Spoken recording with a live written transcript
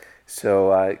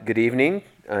Good evening.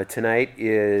 Tonight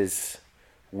is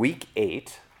week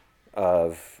 8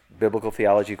 of Biblical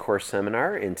Theology Course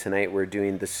Seminar, and tonight we're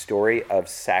doing the story of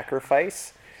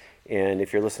sacrifice. And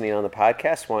if you're listening on the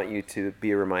podcast, I want you to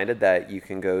be reminded that you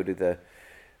can go to the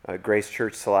Grace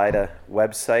Church Salida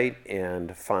website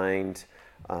and find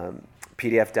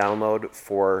PDF download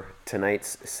for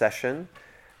tonight's session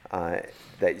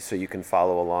so you can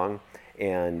follow along.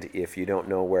 And if you don't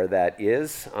know where that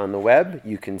is on the web,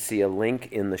 you can see a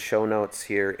link in the show notes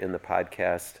here in the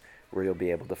podcast where you'll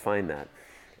be able to find that.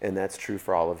 And that's true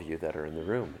for all of you that are in the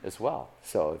room as well.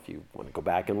 So if you want to go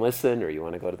back and listen, or you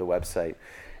want to go to the website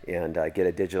and get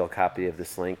a digital copy of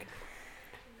this link,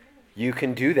 you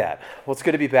can do that. Well, it's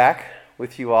good to be back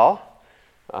with you all.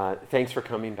 Thanks for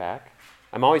coming back.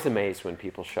 I'm always amazed when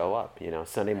people show up.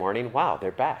 Sunday morning, wow,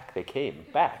 they're back. They came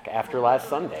back after last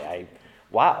Sunday.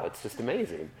 Wow, it's just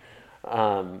amazing.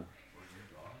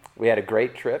 We had a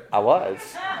great trip. I was.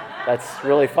 That's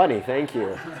really funny. Thank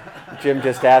you. Jim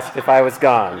just asked if I was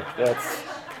gone. I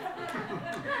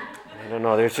don't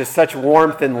know. There's just such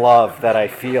warmth and love that I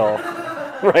feel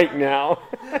right now.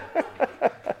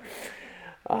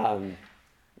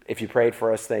 If you prayed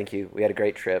for us, thank you. We had a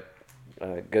great trip.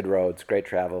 Good roads, great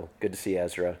travel. Good to see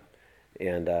Ezra,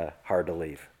 and hard to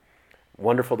leave.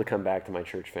 Wonderful to come back to my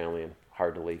church family, and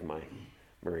hard to leave my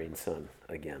Marine son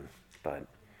again. But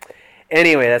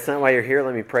anyway, that's not why you're here.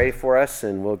 Let me pray for us,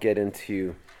 and we'll get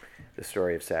into the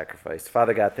story of sacrifice.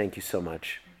 Father God, thank you so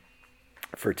much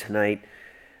for tonight.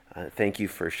 Thank you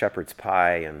for shepherd's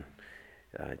pie and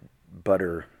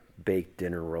butter-baked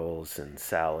dinner rolls and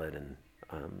salad.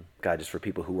 And God, just for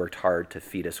people who worked hard to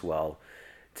feed us well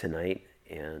tonight.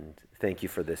 And thank you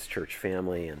for this church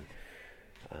family and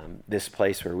this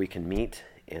place where we can meet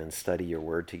and study your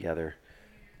word together.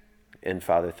 And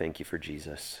Father, thank you for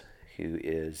Jesus, who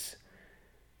is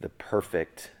the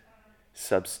perfect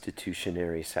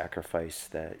substitutionary sacrifice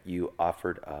that you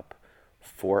offered up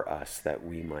for us that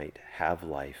we might have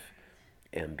life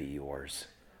and be yours.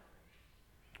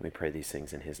 We pray these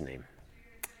things in his name.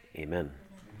 Amen.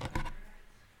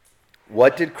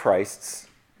 What did Christ's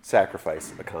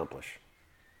sacrifice accomplish?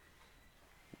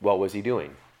 What was he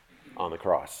doing on the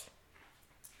cross?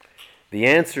 The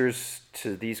answers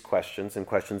to these questions and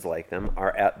questions like them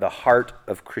are at the heart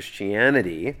of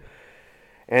Christianity,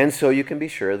 and so you can be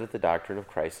sure that the doctrine of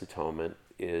Christ's atonement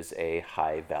is a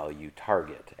high-value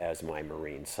target, as my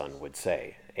Marine son would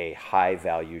say, a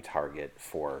high-value target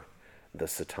for the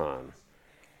Satan,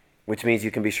 which means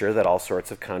you can be sure that all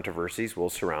sorts of controversies will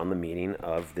surround the meaning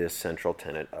of this central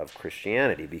tenet of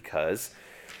Christianity, because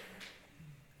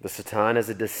the Satan is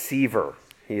a deceiver.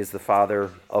 He is the father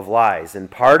of lies. And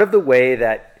part of the way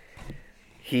that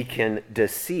he can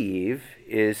deceive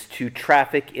is to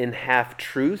traffic in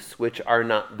half-truths, which are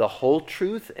not the whole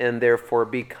truth, and therefore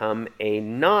become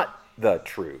not the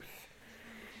truth.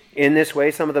 In this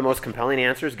way, some of the most compelling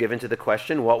answers given to the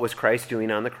question, what was Christ doing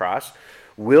on the cross,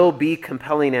 will be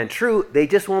compelling and true. They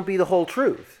just won't be the whole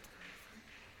truth.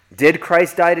 Did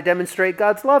Christ die to demonstrate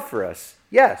God's love for us?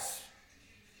 Yes.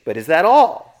 But is that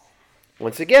all?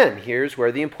 Once again, here's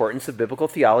where the importance of biblical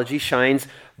theology shines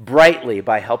brightly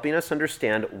by helping us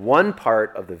understand one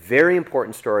part of the very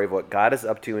important story of what God is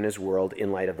up to in his world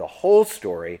in light of the whole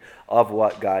story of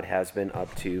what God has been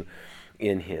up to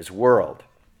in his world.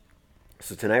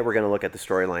 So tonight we're going to look at the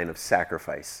storyline of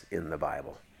sacrifice in the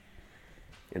Bible.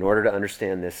 In order to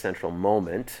understand this central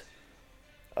moment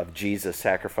of Jesus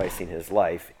sacrificing his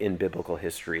life in biblical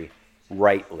history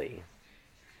rightly.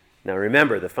 Now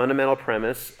remember, the fundamental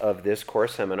premise of this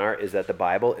course seminar is that the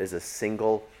Bible is a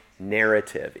single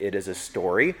narrative. It is a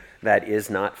story that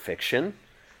is not fiction,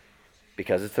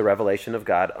 because it's the revelation of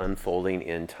God unfolding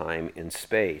in time and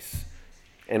space.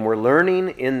 And we're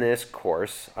learning in this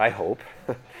course, I hope,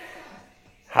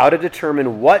 how to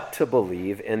determine what to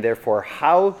believe and therefore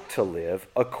how to live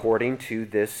according to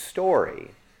this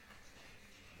story.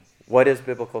 What is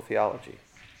biblical theology?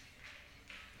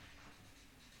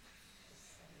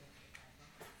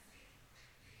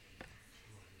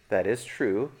 That is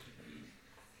true,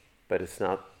 but it's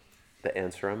not the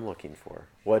answer I'm looking for.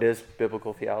 What is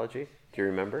biblical theology? Do you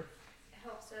remember? It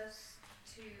helps us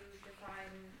to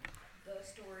define the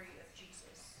story of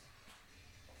Jesus.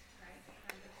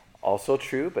 Right? Also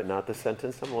true, but not the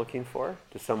sentence I'm looking for.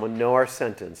 Does someone know our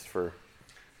sentence for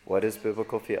what is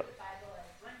biblical theology? The Bible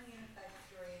is one unified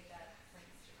story that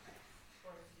points to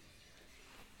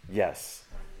Christ. Yes.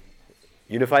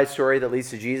 Unified story that leads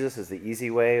to Jesus is the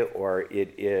easy way, or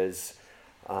it is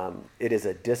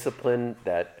a discipline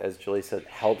that, as Julie said,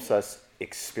 helps us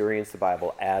experience the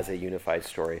Bible as a unified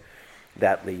story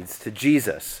that leads to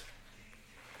Jesus.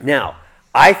 Now,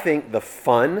 I think the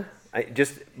fun,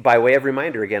 just by way of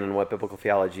reminder again on what biblical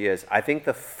theology is, I think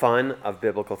the fun of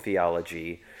biblical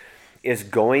theology is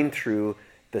going through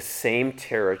the same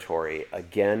territory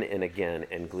again and again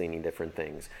and gleaning different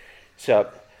things. So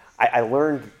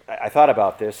I thought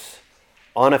about this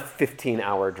on a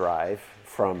 15-hour drive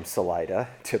from Salida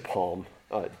to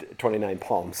 29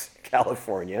 Palms,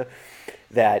 California,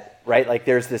 that, right, like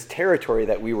there's this territory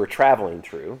that we were traveling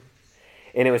through,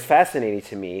 and it was fascinating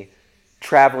to me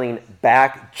traveling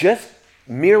back, just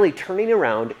merely turning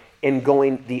around and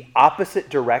going the opposite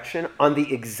direction on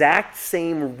the exact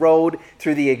same road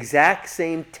through the exact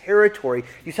same territory.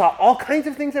 You saw all kinds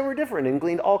of things that were different and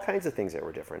gleaned all kinds of things that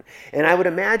were different. And I would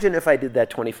imagine if I did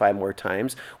that 25 more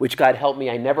times, which God help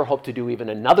me, I never hope to do even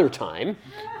another time.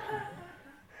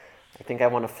 I think I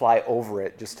want to fly over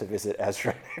it just to visit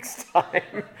Ezra next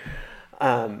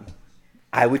time.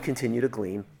 I would continue to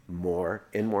glean more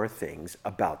and more things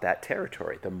about that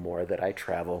territory the more that I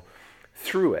travel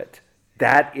through it.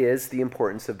 That is the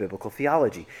importance of biblical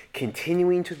theology,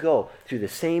 continuing to go through the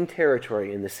same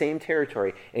territory and the same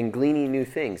territory and gleaning new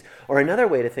things. Or another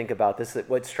way to think about this, that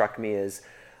what struck me is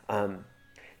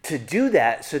to do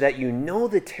that so that you know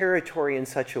the territory in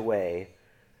such a way.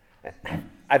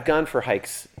 I've gone for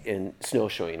hikes in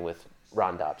snowshoeing with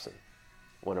Ron Dobson,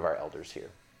 one of our elders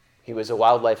here. He was a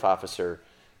wildlife officer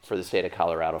for the state of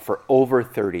Colorado for over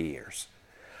 30 years.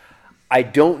 I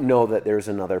don't know that there's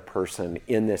another person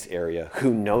in this area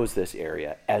who knows this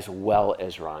area as well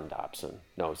as Ron Dobson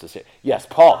knows this area. Yes,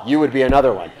 Paul, you would be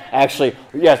another one. Actually,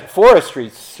 yes, Forestry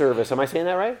Service. Am I saying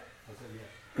that right?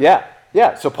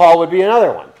 Yeah. So Paul would be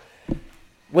another one.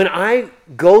 When I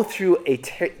go through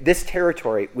this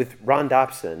territory with Ron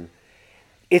Dobson,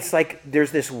 it's like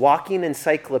there's this walking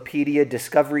encyclopedia,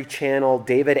 Discovery Channel,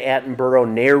 David Attenborough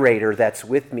narrator that's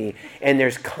with me, and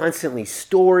there's constantly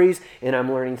stories, and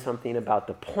I'm learning something about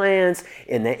the plants,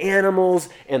 and the animals,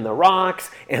 and the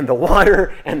rocks, and the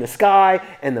water, and the sky,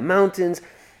 and the mountains.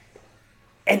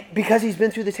 And because he's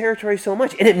been through the territory so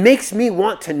much, and it makes me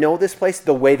want to know this place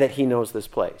the way that he knows this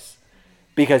place,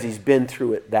 because he's been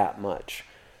through it that much.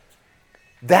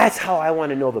 That's how I want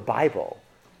to know the Bible.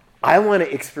 I want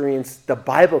to experience the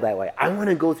Bible that way. I want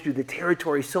to go through the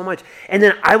territory so much. And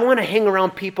then I want to hang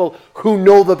around people who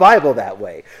know the Bible that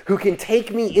way, who can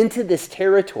take me into this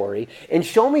territory and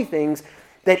show me things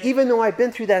that even though I've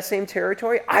been through that same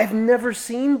territory, I've never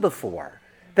seen before,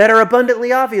 that are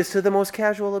abundantly obvious to the most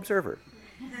casual observer.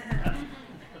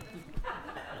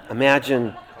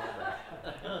 Imagine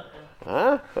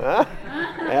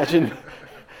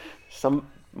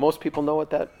most people know what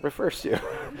that refers to.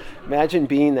 Imagine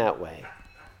being that way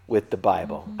with the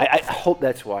Bible. I hope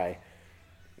that's why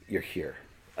you're here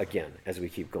again as we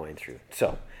keep going through.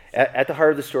 So, at the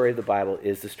heart of the story of the Bible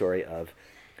is the story of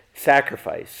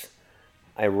sacrifice.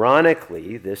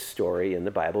 Ironically, this story in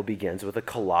the Bible begins with a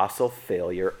colossal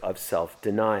failure of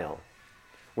self-denial.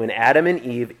 When Adam and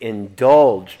Eve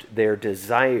indulged their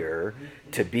desire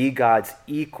to be God's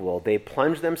equal, they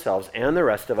plunged themselves and the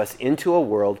rest of us into a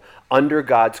world under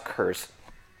God's curse,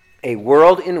 a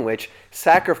world in which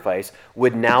sacrifice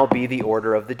would now be the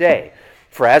order of the day.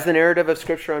 For as the narrative of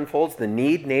Scripture unfolds, the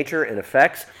need, nature, and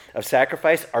effects of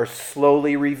sacrifice are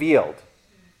slowly revealed.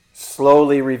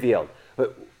 Slowly revealed.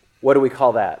 But what do we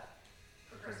call that?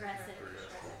 Progressive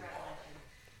revelation.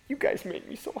 You guys make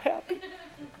me so happy.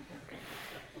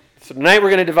 So tonight we're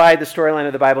going to divide the storyline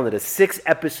of the Bible into 6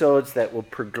 episodes that will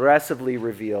progressively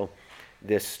reveal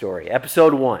this story.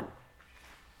 Episode 1,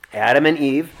 Adam and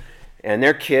Eve and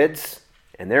their kids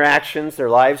and their actions,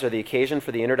 their lives, are the occasion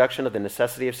for the introduction of the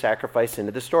necessity of sacrifice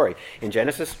into the story. In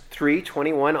Genesis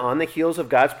 3:21, on the heels of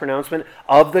God's pronouncement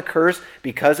of the curse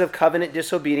because of covenant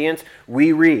disobedience,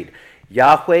 we read,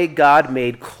 Yahweh God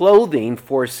made clothing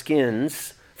from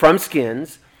skins,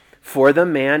 for the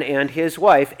man and his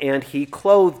wife, and he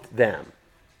clothed them.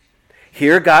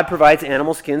 Here, God provides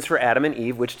animal skins for Adam and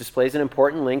Eve, which displays an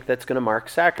important link that's going to mark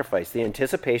sacrifice, the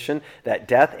anticipation that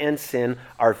death and sin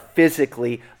are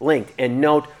physically linked. And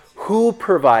note who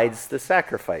provides the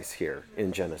sacrifice here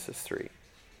in Genesis 3.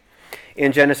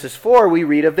 In Genesis 4, we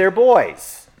read of their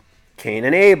boys, Cain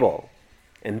and Abel,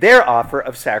 and their offer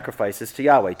of sacrifices to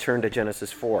Yahweh. Turn to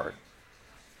Genesis 4.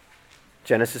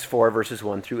 Genesis 4, verses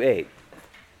 1 through 8.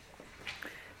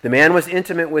 The man was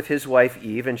intimate with his wife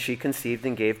Eve, and she conceived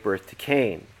and gave birth to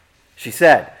Cain. She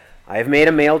said, I have made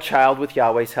a male child with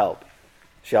Yahweh's help.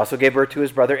 She also gave birth to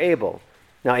his brother Abel.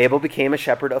 Now Abel became a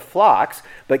shepherd of flocks,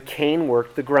 but Cain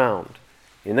worked the ground.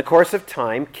 In the course of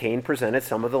time, Cain presented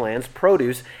some of the land's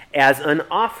produce as an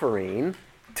offering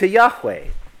to Yahweh.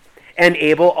 And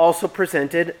Abel also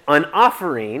presented an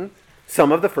offering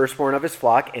some of the firstborn of his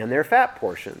flock and their fat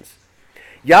portions.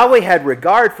 Yahweh had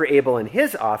regard for Abel and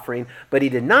his offering, but he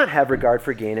did not have regard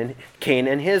for Cain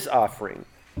and his offering.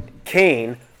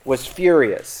 Cain was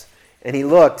furious, and he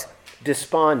looked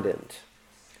despondent.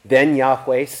 Then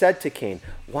Yahweh said to Cain,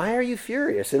 "Why are you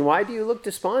furious, and why do you look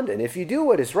despondent? If you do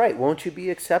what is right, won't you be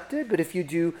accepted? But if you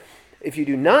do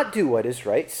not do what is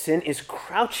right, sin is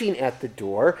crouching at the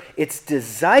door. Its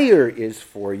desire is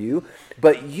for you,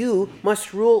 but you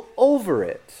must rule over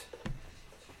it."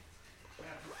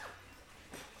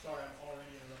 Sorry, I'm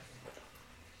already interrupting.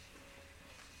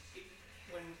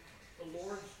 When the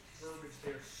Lord's verbiage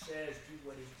there says do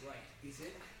what is right, is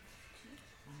it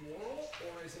moral,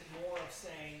 or is it more of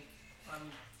saying,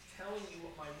 I'm telling you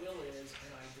what my will is,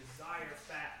 and I desire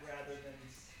fat rather than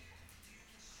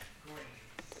grain?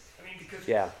 I mean, because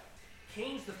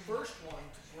Cain's the first one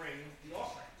to bring the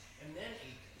offering, and then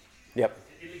Abel. Yep.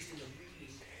 At least in the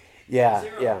reading. Yeah, is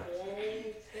there a moral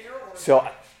there? Or so,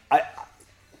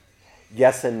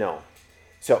 yes and no.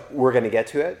 So we're going to get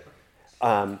to it,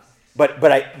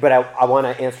 but I want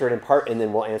to answer it in part, and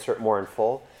then we'll answer it more in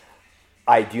full.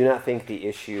 I do not think the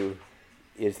issue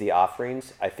is the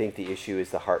offerings. I think the issue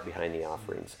is the heart behind the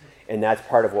offerings, and that's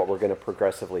part of what we're going to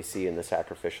progressively see in the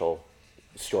sacrificial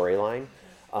storyline.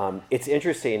 It's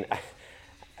interesting.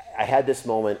 I had this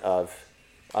moment of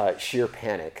sheer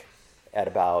panic at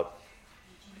about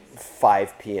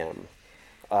 5 p.m.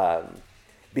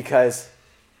 Because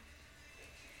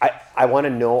I want to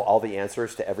know all the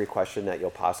answers to every question that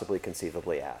you'll possibly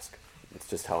conceivably ask. It's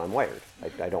just how I'm wired.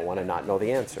 I don't want to not know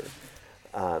the answer.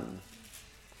 And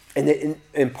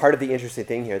part of the interesting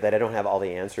thing here that I don't have all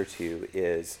the answer to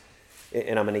is,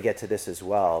 and I'm going to get to this as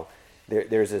well,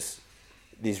 there's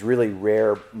these really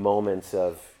rare moments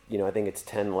of, I think it's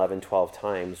 10, 11, 12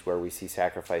 times where we see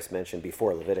sacrifice mentioned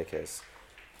before Leviticus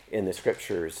in the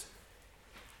scriptures.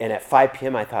 And at 5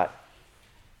 p.m. I thought,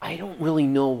 I don't really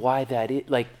know why that is.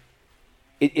 Like,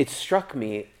 it struck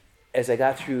me as I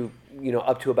got through,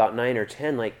 up to about 9 or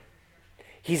 10, like,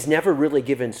 he's never really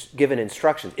given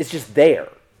instructions. It's just there.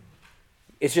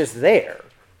 It's just there.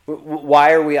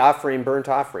 Why are we offering burnt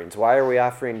offerings? Why are we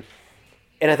offering...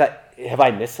 And I thought, have I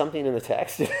missed something in the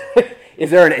text? Is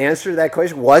there an answer to that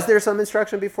question? Was there some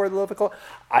instruction before the Levitical?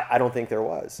 I don't think there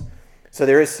was. So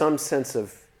there is some sense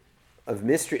of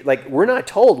mystery. Like, we're not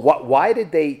told. Why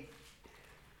did they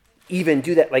even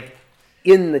do that? Like,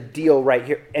 in the deal right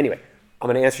here. Anyway, I'm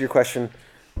going to answer your question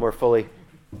more fully.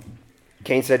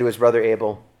 Cain said to his brother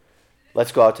Abel,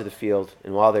 "Let's go out to the field."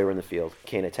 And while they were in the field,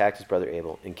 Cain attacked his brother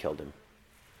Abel and killed him.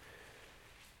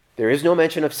 There is no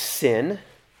mention of sin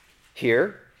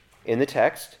here in the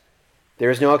text.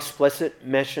 There is no explicit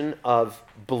mention of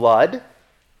blood,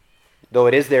 though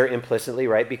it is there implicitly,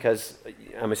 right? Because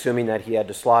I'm assuming that he had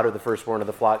to slaughter the firstborn of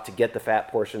the flock to get the fat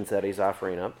portions that he's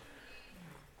offering up.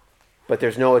 But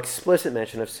there's no explicit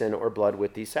mention of sin or blood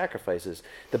with these sacrifices.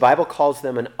 The Bible calls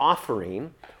them an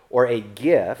offering or a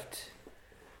gift,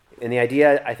 and the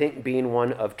idea, I think, being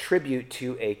one of tribute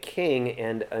to a king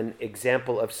and an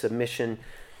example of submission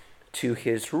to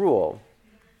his rule.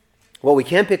 What we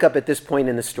can pick up at this point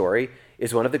in the story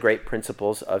is one of the great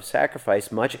principles of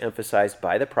sacrifice, much emphasized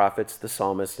by the prophets, the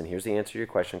psalmists, and here's the answer to your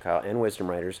question, Kyle, and wisdom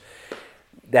writers.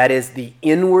 That is, the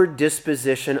inward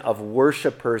disposition of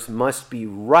worshipers must be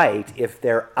right if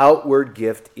their outward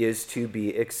gift is to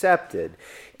be accepted.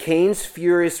 Cain's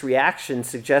furious reaction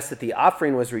suggests that the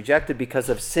offering was rejected because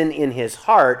of sin in his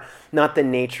heart, not the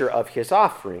nature of his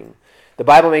offering. The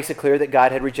Bible makes it clear that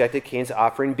God had rejected Cain's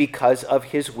offering because of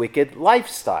his wicked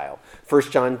lifestyle.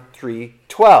 1 John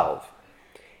 3:12.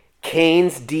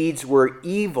 Cain's deeds were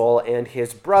evil and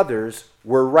his brothers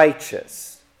were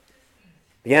righteous.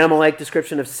 The animal-like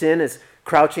description of sin as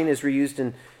crouching is reused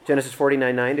in Genesis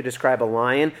 49:9 to describe a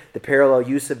lion. The parallel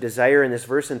use of desire in this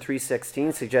verse in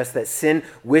 3:16 suggests that sin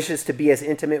wishes to be as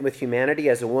intimate with humanity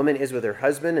as a woman is with her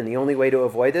husband, and the only way to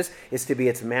avoid this is to be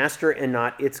its master and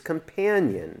not its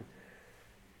companion.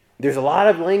 There's a lot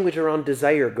of language around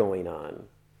desire going on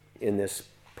in this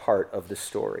part of the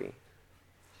story.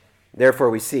 Therefore,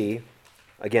 we see,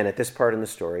 again, at this part in the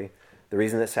story, the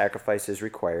reason that sacrifice is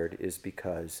required is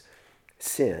because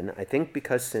sin, I think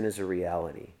because sin is a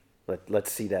reality.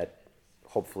 Let's see that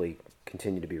hopefully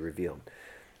continue to be revealed.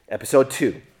 Episode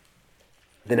 2.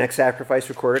 The next sacrifice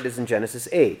recorded is in Genesis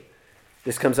 8.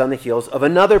 This comes on the heels of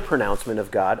another pronouncement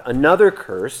of God, another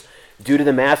curse, due to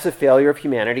the massive failure of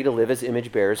humanity to live as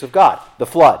image bearers of God, the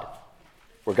flood,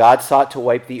 where God sought to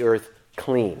wipe the earth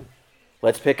clean.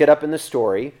 Let's pick it up in the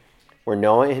story where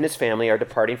Noah and his family are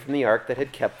departing from the ark that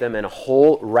had kept them and a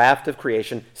whole raft of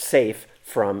creation safe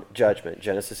from judgment.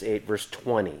 Genesis 8, verse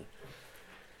 20.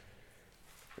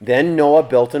 Then Noah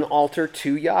built an altar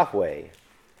to Yahweh.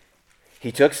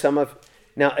 He took some of...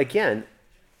 Now, again,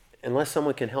 unless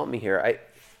someone can help me here,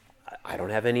 I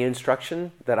don't have any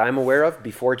instruction that I'm aware of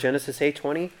before Genesis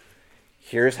 8:20.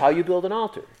 Here's how you build an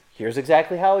altar. Here's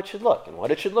exactly how it should look and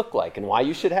what it should look like and why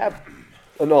you should have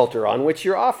an altar on which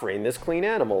you're offering this clean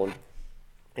animal and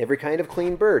every kind of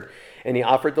clean bird. And he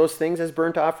offered those things as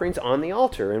burnt offerings on the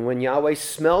altar. And when Yahweh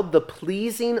smelled the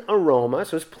pleasing aroma,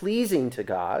 so it's pleasing to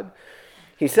God,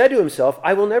 he said to himself,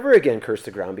 I will never again curse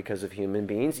the ground because of human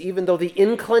beings, even though the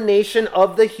inclination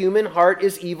of the human heart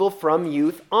is evil from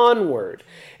youth onward.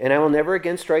 And I will never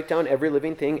again strike down every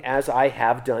living thing as I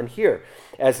have done here.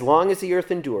 As long as the earth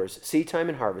endures, seedtime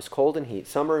and harvest, cold and heat,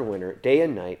 summer and winter, day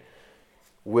and night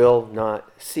will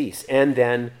not cease. And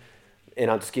then,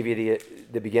 and I'll just give you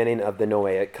the beginning of the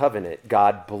Noahic covenant.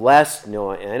 God blessed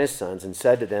Noah and his sons and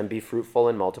said to them, be fruitful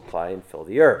and multiply and fill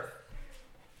the earth.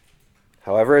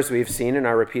 However, as we've seen in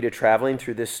our repeated traveling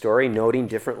through this story, noting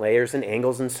different layers and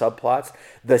angles and subplots,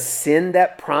 the sin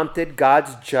that prompted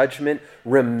God's judgment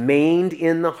remained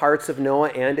in the hearts of Noah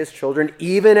and his children,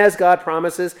 even as God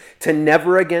promises to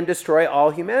never again destroy all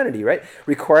humanity, right?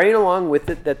 Requiring along with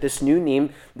it that this new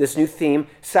theme,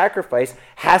 sacrifice,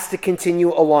 has to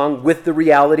continue along with the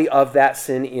reality of that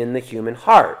sin in the human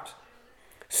heart.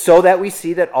 So that we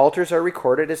see that altars are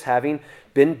recorded as having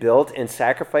been built and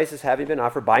sacrifices having been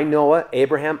offered by Noah,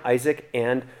 Abraham, Isaac,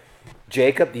 and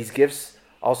Jacob. These gifts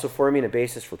also forming a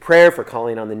basis for prayer, for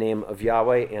calling on the name of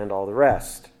Yahweh, and all the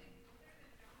rest.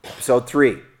 Episode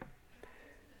 3.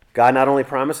 God not only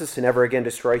promises to never again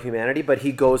destroy humanity, but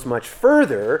he goes much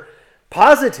further,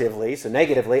 positively, so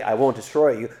negatively, I won't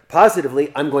destroy you.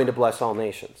 Positively, I'm going to bless all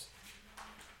nations.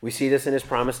 We see this in his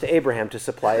promise to Abraham to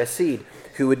supply a seed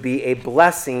who would be a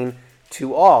blessing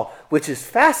to all, which is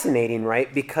fascinating,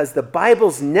 right? Because the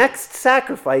Bible's next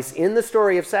sacrifice in the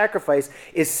story of sacrifice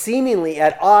is seemingly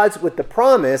at odds with the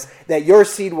promise that your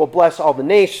seed will bless all the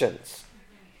nations.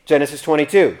 Genesis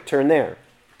 22, turn there.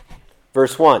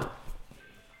 Verse 1.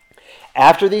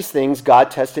 After these things,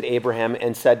 God tested Abraham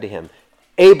and said to him,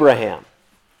 Abraham,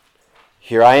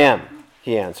 here I am,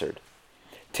 he answered.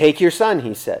 Take your son,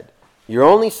 he said, your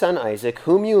only son Isaac,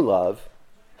 whom you love,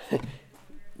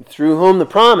 through whom the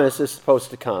promise is supposed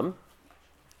to come,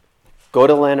 go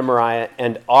to the land of Moriah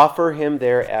and offer him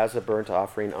there as a burnt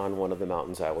offering on one of the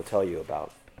mountains I will tell you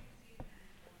about.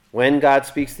 When God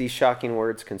speaks these shocking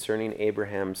words concerning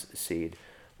Abraham's seed,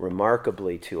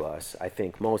 remarkably to us, I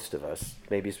think most of us,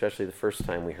 maybe especially the first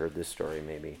time we heard this story,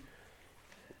 maybe,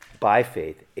 by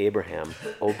faith, Abraham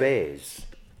obeys.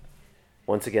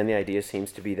 Once again, the idea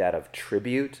seems to be that of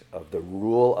tribute, of the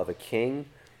rule of a king.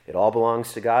 It all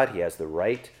belongs to God. He has the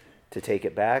right to take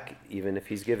it back, even if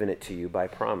he's given it to you by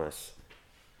promise.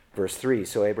 Verse 3,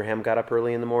 so Abraham got up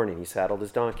early in the morning. He saddled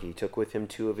his donkey. He took with him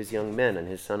 2 of his young men and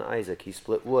his son Isaac. He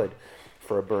split wood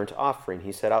for a burnt offering.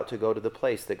 He set out to go to the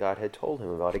place that God had told him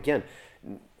about. Again,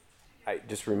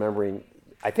 just remembering,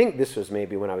 I think this was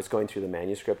maybe when I was going through the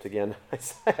manuscript again.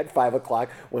 At 5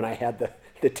 o'clock when I had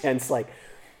the tense, like,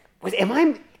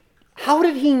 how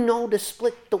did he know to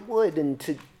split the wood and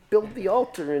to build the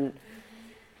altar? And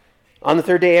on the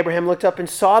 3rd day, Abraham looked up and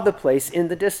saw the place in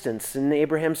the distance. And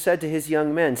Abraham said to his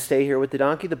young men, stay here with the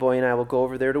donkey. The boy and I will go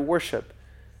over there to worship,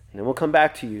 and then we'll come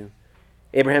back to you.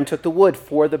 Abraham took the wood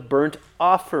for the burnt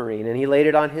offering, and he laid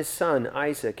it on his son,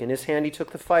 Isaac. In his hand he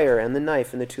took the fire and the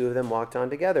knife, and the 2 of them walked on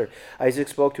together. Isaac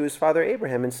spoke to his father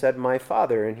Abraham and said, my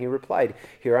father. And he replied,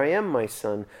 here I am, my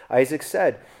son. Isaac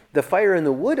said, the fire and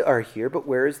the wood are here, but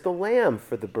where is the lamb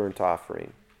for the burnt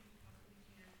offering?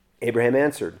 Abraham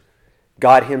answered,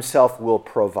 God himself will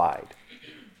provide.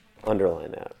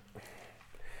 Underline that.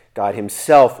 God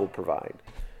himself will provide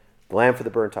the lamb for the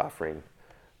burnt offering,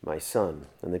 my son.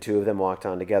 And the 2 of them walked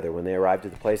on together. When they arrived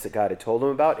at the place that God had told them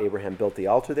about, Abraham built the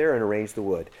altar there and arranged the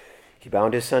wood. He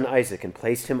bound his son Isaac and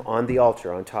placed him on the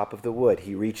altar on top of the wood.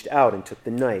 He reached out and took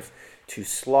the knife to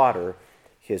slaughter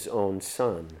his own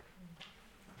son.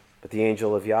 But the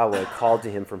angel of Yahweh called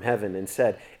to him from heaven and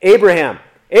said, Abraham,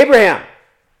 Abraham!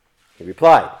 He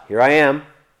replied, here I am.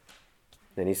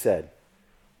 Then he said,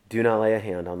 do not lay a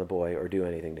hand on the boy or do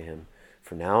anything to him.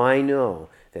 For now I know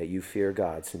that you fear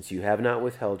God, since you have not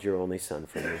withheld your only son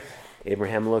from me.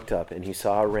 Abraham looked up, and he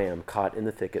saw a ram caught in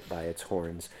the thicket by its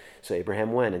horns. So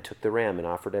Abraham went and took the ram and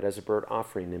offered it as a burnt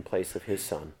offering in place of his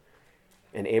son.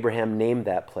 And Abraham named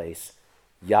that place,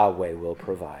 Yahweh will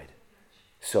provide.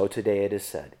 So today it is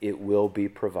said, it will be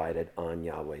provided on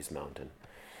Yahweh's mountain.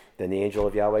 Then the angel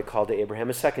of Yahweh called to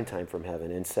Abraham a second time from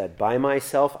heaven and said, By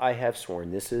myself I have sworn,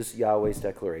 this is Yahweh's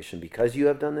declaration, because you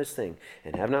have done this thing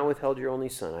and have not withheld your only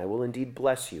son, I will indeed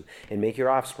bless you and make your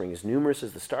offspring as numerous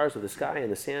as the stars of the sky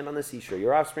and the sand on the seashore.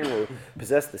 Your offspring will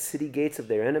possess the city gates of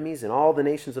their enemies, and all the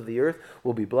nations of the earth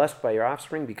will be blessed by your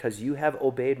offspring, because you have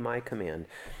obeyed my command.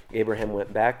 Abraham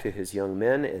went back to his young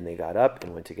men, and they got up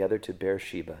and went together to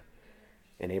Beersheba.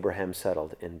 And Abraham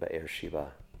settled in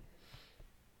Beersheba.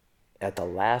 At the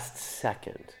last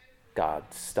second,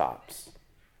 God stops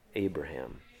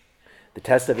Abraham. The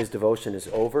test of his devotion is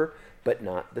over, but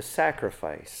not the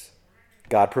sacrifice.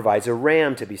 God provides a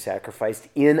ram to be sacrificed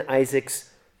in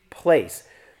Isaac's place,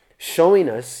 showing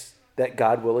us that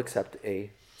God will accept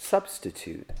a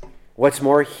substitute. What's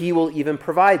more, he will even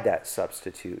provide that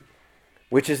substitute,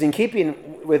 which is in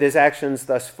keeping with his actions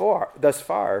thus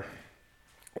far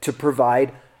to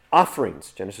provide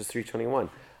offerings. Genesis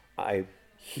 3:21.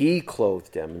 He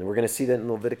clothed him. And we're going to see that in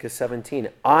Leviticus 17.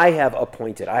 I have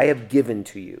appointed, I have given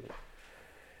to you.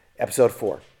 Episode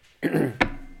 4.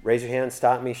 Raise your hand,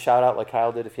 stop me, shout out like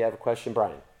Kyle did if you have a question.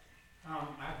 Brian.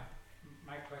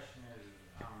 My question is,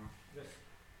 this,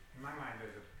 in my mind,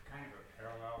 there's a kind of a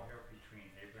parallel here between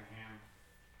Abraham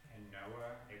and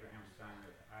Noah, Abraham's son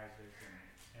with Isaac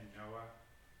and Noah.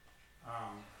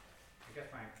 I guess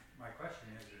my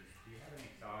question is, do you have any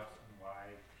thoughts on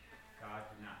why God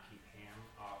did not keep Ham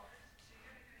off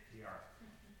the ark?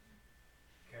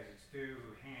 Because it's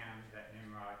through Ham that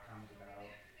Nimrod comes about,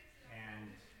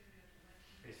 and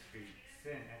basically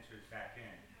sin enters back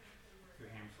in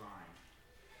through Ham's line.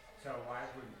 So why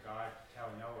wouldn't God tell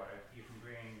Noah, you can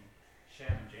bring Shem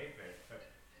and Japheth, but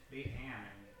leave Ham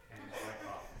and his wife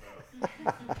off the boat?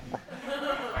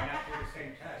 Why not do the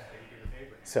same test that he did with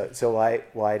Abraham? So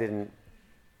why didn't?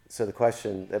 So the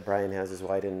question that Brian has is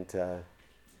why didn't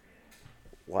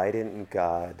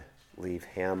God leave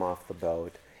Ham off the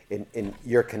boat? In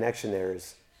your connection there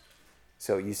is,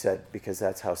 so you said because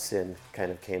that's how sin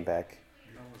kind of came back.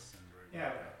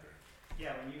 Yeah,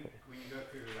 when you go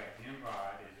through, like,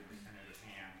 Nimrod is a descendant of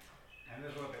Ham, and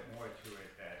there's a little bit more to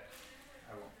it that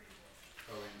I won't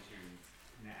go into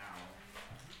now.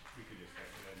 We could discuss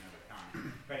it at another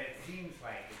time. But it seems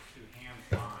like it's through Ham's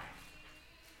line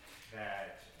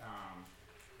that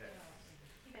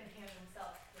He didn't hand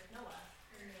himself with Noah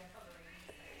in the uncovering.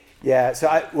 Yeah, so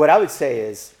what I would say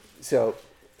is, so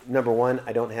number one,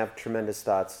 I don't have tremendous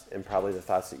thoughts, and probably the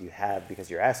thoughts that you have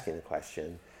because you're asking the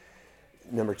question.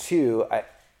 Number two,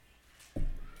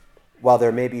 while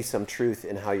there may be some truth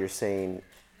in how you're saying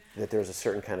that there's a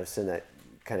certain kind of sin that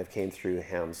kind of came through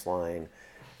Ham's line,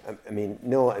 I mean,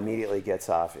 Noah immediately gets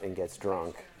off and gets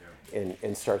drunk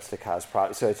and starts to cause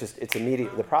problems. So it's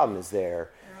immediate. The problem is there,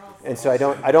 and so I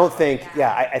don't think.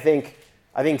 Yeah, I think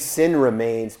sin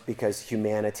remains because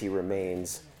humanity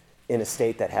remains in a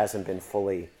state that hasn't been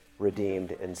fully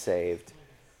redeemed and saved,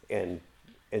 and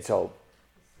so.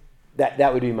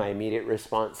 That would be my immediate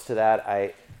response to that.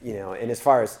 And as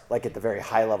far as like at the very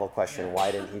high level question,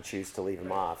 why didn't he choose to leave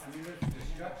him off? I mean, there's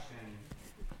destruction,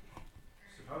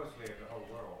 supposedly, of the whole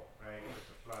world, right, with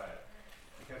the flood,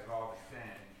 because of all the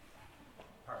sin,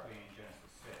 partly in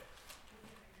Genesis 6.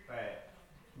 But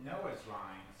Noah's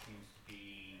line seems to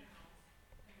be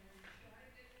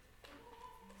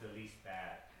the least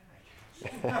bad, I guess.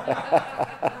 For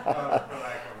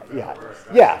lack of a better word,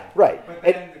 right? Yeah, right. But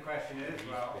then the question is,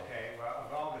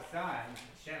 of all the sons,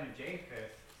 Shem and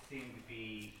Japheth seem to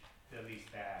be the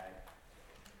least bad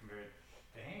compared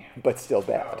to Ham. But still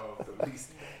bad. So,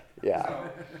 Yeah.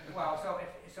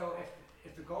 So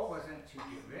if the goal wasn't to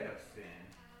get rid of sin,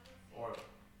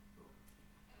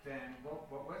 then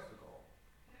what was the goal?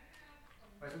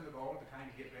 Wasn't the goal to kind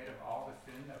of get rid of all the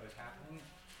sin that was happening?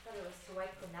 I thought it was to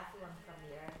wipe the Nephilim from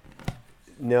the earth.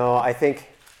 No, I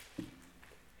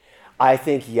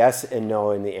think yes and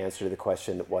no in the answer to the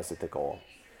question, was it the goal?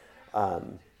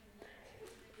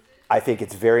 I think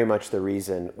it's very much the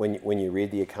reason, when you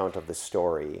read the account of the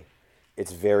story,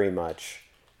 it's very much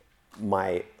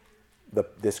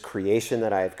this creation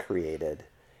that I have created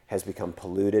has become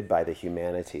polluted by the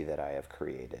humanity that I have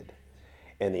created.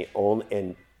 And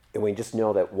we just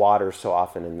know that water so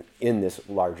often in this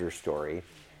larger story,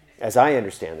 as I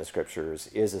understand the scriptures,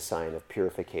 is a sign of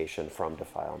purification from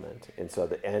defilement. And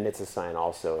it's a sign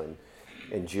also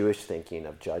in Jewish thinking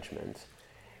of judgment.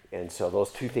 And so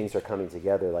those two things are coming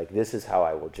together, like this is how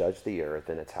I will judge the earth,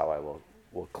 and it's how I will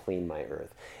clean my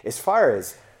earth. As far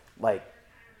as, like,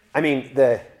 I mean,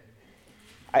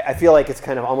 I feel like it's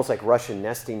kind of almost like Russian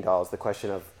nesting dolls, the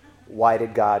question of why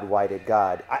did God?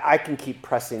 I can keep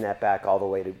pressing that back all the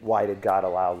way to why did God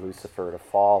allow Lucifer to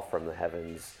fall from the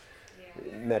heavens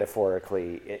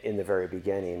metaphorically in the very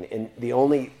beginning. And the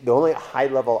only high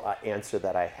level answer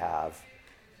that I have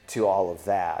to all of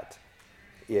that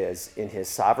is in his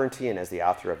sovereignty and as the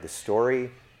author of the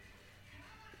story,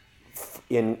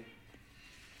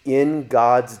 in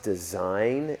God's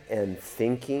design and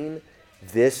thinking,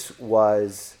 this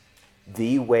was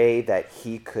the way that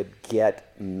he could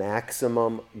get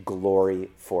maximum glory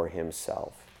for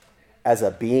himself as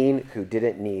a being who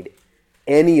didn't need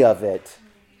any of it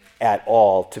at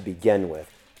all to begin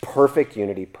with. Perfect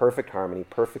unity, perfect harmony,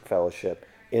 perfect fellowship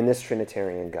in this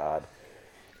Trinitarian God.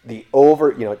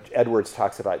 Edwards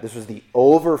talks about this was the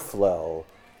overflow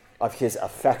of his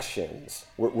affections.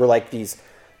 We're like these,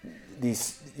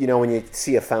 when you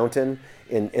see a fountain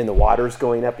and the water's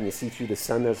going up and you see through the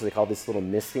sun, there's like all this little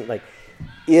misting. Like,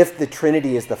 if the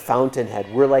Trinity is the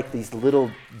fountainhead, we're like these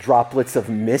little droplets of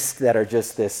mist that are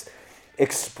just this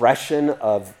expression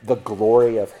of the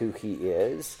glory of who he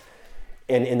is.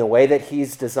 And in the way that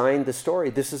he's designed the story,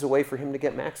 this is a way for him to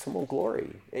get maximal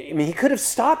glory. I mean, he could have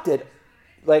stopped it,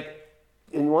 like,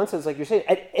 in one sense, like you're saying,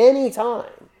 at any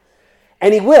time.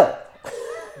 And he will.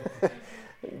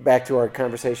 Back to our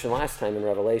conversation last time in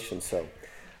Revelation. So,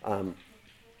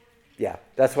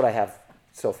 that's what I have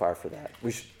so far for that.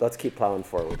 Let's keep plowing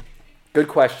forward. Good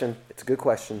question. It's a good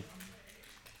question.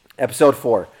 Episode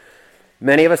 4.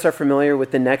 Many of us are familiar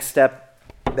with the next step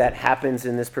that happens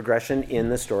in this progression in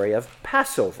the story of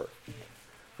Passover.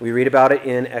 We read about it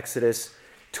in Exodus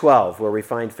 12, where we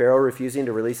find Pharaoh refusing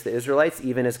to release the Israelites,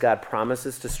 even as God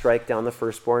promises to strike down the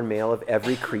firstborn male of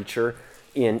every creature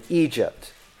in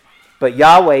Egypt. But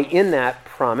Yahweh, in that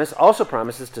promise, also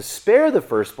promises to spare the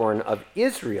firstborn of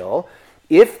Israel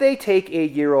if they take a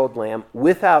year-old lamb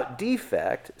without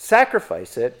defect,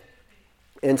 sacrifice it,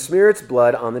 and smear its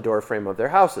blood on the doorframe of their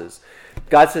houses.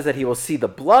 God says that he will see the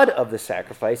blood of the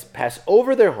sacrifice pass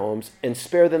over their homes and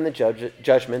spare them the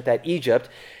judgment that Egypt,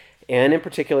 and in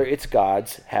particular its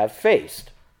gods, have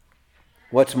faced.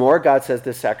 What's more, God says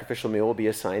this sacrificial meal will be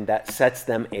a sign that sets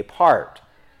them apart,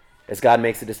 as God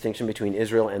makes a distinction between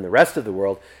Israel and the rest of the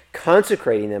world,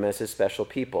 consecrating them as his special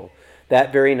people.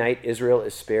 That very night, Israel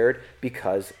is spared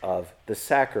because of the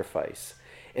sacrifice.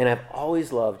 And I've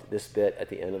always loved this bit at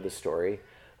the end of the story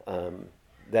that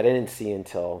I didn't see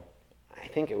until, I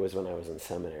think it was when I was in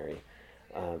seminary,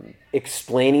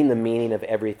 explaining the meaning of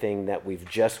everything that we've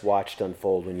just watched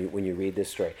unfold when you read this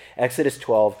story. Exodus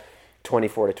 12,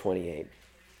 24 to 28.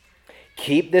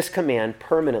 Keep this command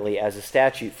permanently as a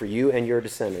statute for you and your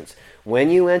descendants. When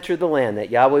you enter the land that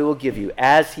Yahweh will give you,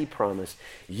 as he promised,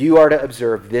 you are to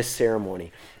observe this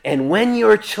ceremony. And when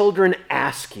your children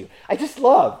ask you, I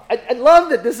love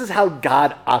that this is how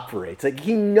God operates. Like,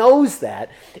 he knows that,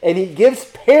 and he gives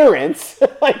parents,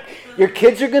 like, your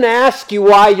kids are going to ask you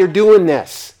why you're doing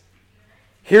this.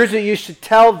 Here's what you should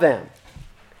tell them.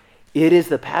 It is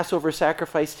the Passover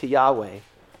sacrifice to Yahweh.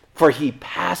 For he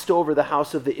passed over the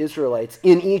house of the Israelites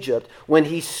in Egypt when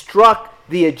he struck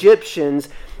the Egyptians,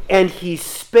 and he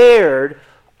spared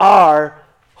our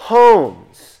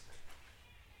homes.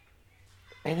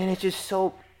 And then it's just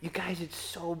so, you guys, it's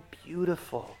so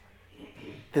beautiful.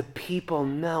 The people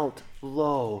knelt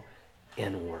low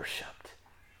and worshipped.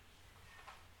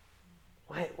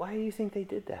 Why do you think they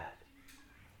did that?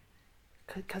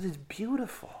 Because it's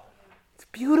beautiful. It's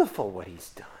beautiful what he's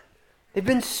done. They've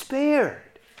been spared.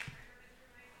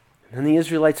 And the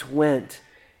Israelites went,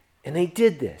 and they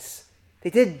did this. They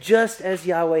did just as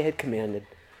Yahweh had commanded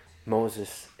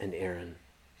Moses and Aaron.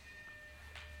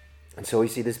 And so we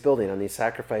see this building on the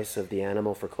sacrifice of the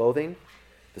animal for clothing,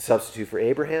 the substitute for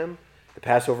Abraham, the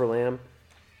Passover lamb.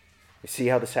 We see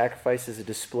how the sacrifice is a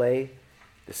display.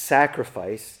 The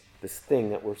sacrifice, this thing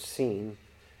that we're seeing,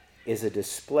 is a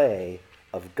display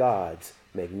of God's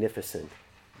magnificent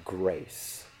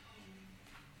grace.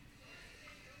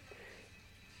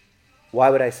 Why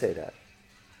would I say that?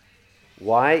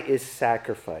 Why is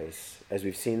sacrifice, as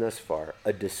we've seen thus far,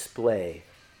 a display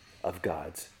of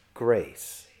God's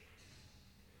grace?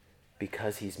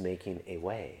 Because he's making a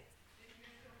way.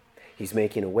 He's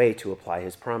making a way to apply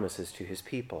his promises to his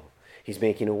people. He's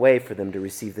making a way for them to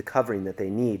receive the covering that they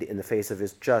need in the face of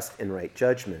his just and right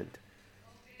judgment.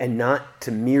 And not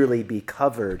to merely be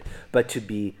covered, but to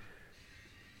be...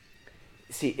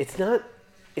 See, it's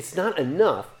not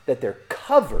enough that they're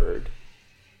covered,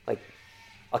 like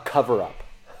a cover-up.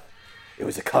 It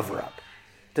was a cover-up.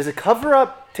 Does a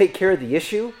cover-up take care of the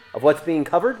issue of what's being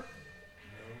covered?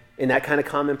 In that kind of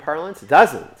common parlance? It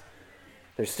doesn't.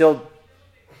 There's still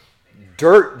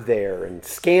dirt there and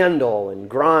scandal and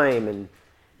grime, and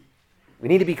we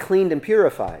need to be cleaned and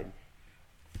purified.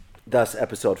 Thus,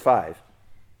 episode 5.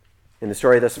 In the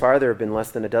story thus far, there have been less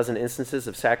than a dozen instances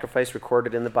of sacrifice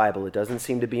recorded in the Bible. It doesn't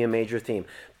seem to be a major theme.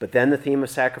 But then the theme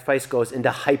of sacrifice goes into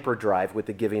hyperdrive with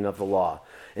the giving of the law.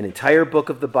 An entire book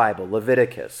of the Bible,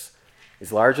 Leviticus,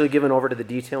 is largely given over to the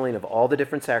detailing of all the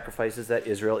different sacrifices that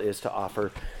Israel is to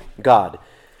offer God.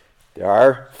 There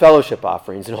are fellowship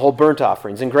offerings and whole burnt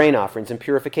offerings and grain offerings and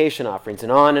purification offerings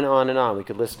and on and on and on. We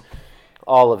could list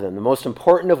all of them. The most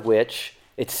important of which,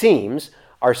 it seems,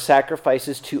 are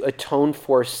sacrifices to atone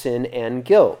for sin and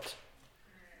guilt.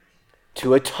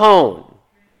 To atone,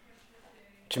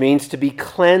 which means to be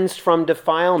cleansed from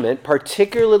defilement,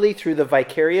 particularly through the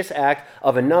vicarious act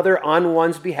of another on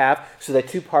one's behalf, so that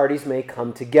two parties may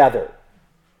come together.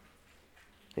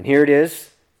 And here it is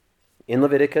in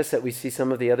Leviticus that we see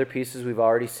some of the other pieces we've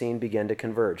already seen begin to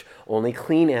converge. Only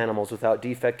clean animals without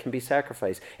defect can be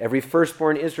sacrificed. Every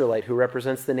firstborn Israelite who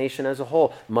represents the nation as a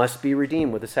whole must be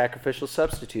redeemed with a sacrificial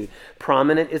substitute.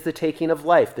 Prominent is the taking of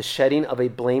life, the shedding of a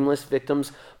blameless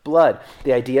victim's blood.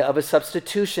 The idea of a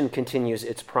substitution continues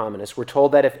its prominence. We're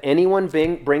told that if anyone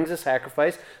brings a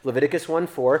sacrifice, Leviticus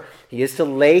 1:4, he is to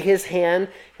lay his hand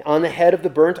on the head of the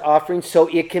burnt offering so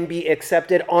it can be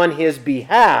accepted on his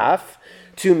behalf,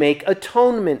 to make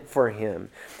atonement for him.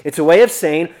 It's a way of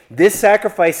saying, this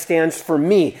sacrifice stands for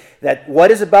me, that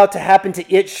what is about to happen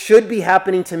to it should be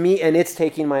happening to me, and it's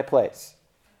taking my place.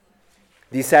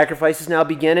 These sacrifices now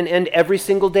begin and end every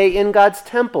single day in God's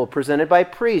temple, presented by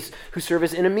priests who serve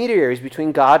as intermediaries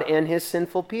between God and his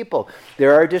sinful people.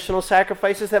 There are additional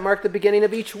sacrifices that mark the beginning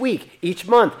of each week, each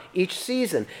month, each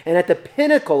season. And at the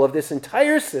pinnacle of this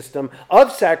entire system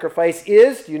of sacrifice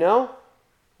is, do you know,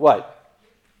 what?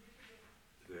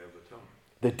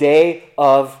 The Day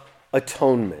of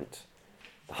Atonement.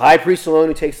 The high priest alone,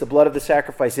 who takes the blood of the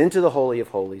sacrifice into the Holy of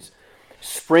Holies,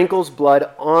 sprinkles blood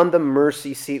on the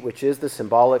mercy seat, which is the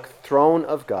symbolic throne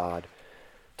of God,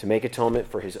 to make atonement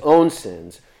for his own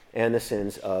sins and the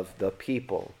sins of the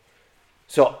people.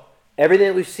 So everything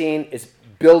that we've seen is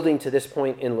building to this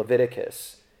point in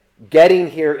Leviticus,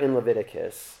 getting here in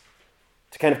Leviticus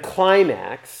to kind of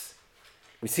climax.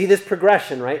 We see this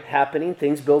progression, right, happening,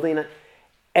 things building,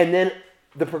 and then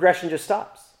the progression just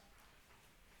stops.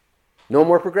 No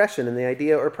more progression in the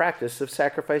idea or practice of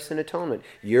sacrifice and atonement.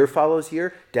 Year follows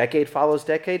year, decade follows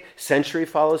decade, century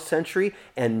follows century,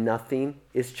 and nothing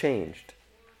is changed.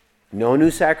 No new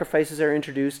sacrifices are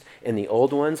introduced, and the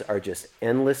old ones are just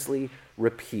endlessly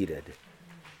repeated.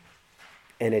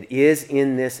 And it is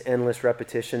in this endless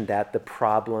repetition that the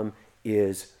problem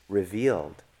is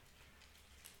revealed.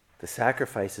 The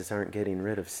sacrifices aren't getting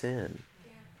rid of sin.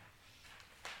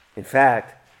 In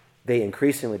fact, they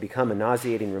increasingly become a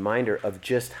nauseating reminder of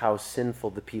just how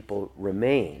sinful the people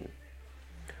remain.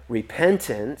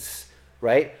 Repentance,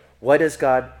 right? What does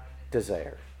God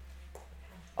desire?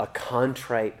 A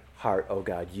contrite heart, oh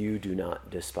God, you do not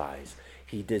despise.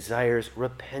 He desires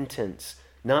repentance,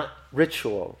 not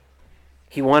ritual.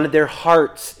 He wanted their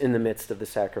hearts in the midst of the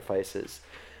sacrifices.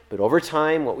 But over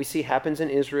time, what we see happens in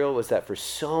Israel was that for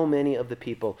so many of the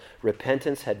people,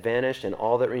 repentance had vanished and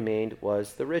all that remained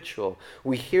was the ritual.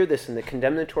 We hear this in the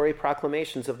condemnatory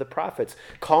proclamations of the prophets,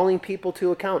 calling people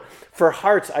to account. For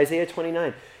hearts, Isaiah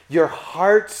 29, your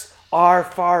hearts are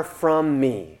far from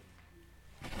me.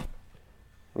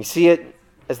 We see it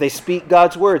as they speak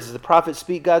God's words, as the prophets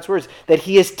speak God's words, that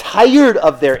he is tired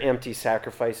of their empty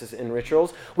sacrifices and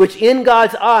rituals, which in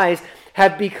God's eyes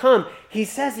have become, he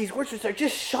says these words which are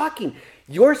just shocking.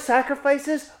 Your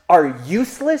sacrifices are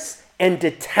useless and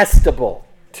detestable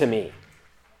to me.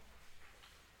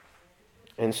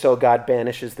 And so God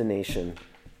banishes the nation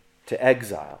to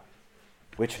exile,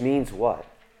 which means what?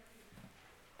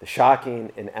 The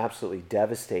shocking and absolutely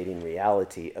devastating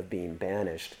reality of being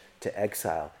banished to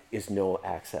exile is no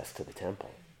access to the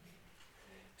temple.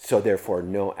 So therefore,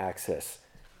 no access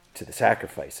to the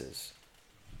sacrifices.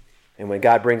 And when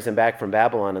God brings them back from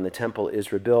Babylon and the temple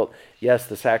is rebuilt, yes,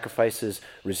 the sacrifices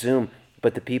resume,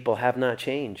 but the people have not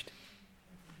changed.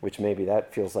 Which maybe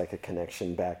that feels like a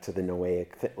connection back to the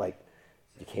Noahic, like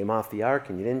you came off the ark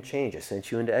and you didn't change. I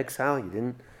sent you into exile, you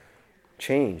didn't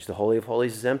change. The Holy of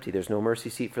Holies is empty. There's no mercy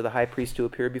seat for the high priest to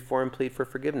appear before and plead for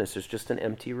forgiveness. There's just an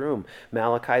empty room.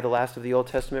 Malachi, the last of the Old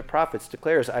Testament prophets,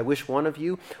 declares, I wish one of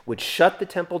you would shut the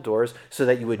temple doors so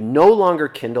that you would no longer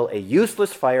kindle a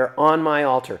useless fire on my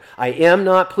altar. I am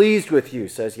not pleased with you,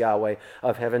 says Yahweh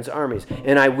of heaven's armies,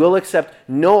 and I will accept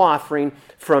no offering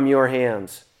from your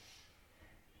hands.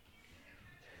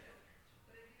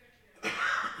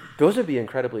 Those would be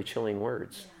incredibly chilling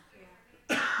words.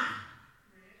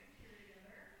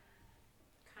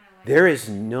 There is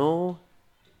no...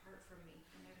 Depart from me.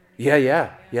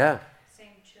 Yeah. Same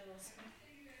chills.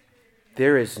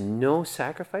 there is no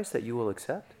sacrifice that you will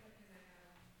accept?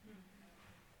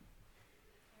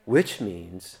 Which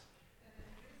means,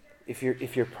 if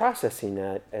you're processing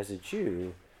that as a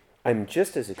Jew, I'm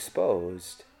just as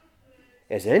exposed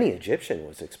as any Egyptian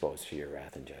was exposed to your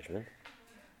wrath and judgment.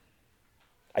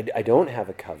 I don't have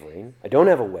a covering. I don't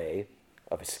have a way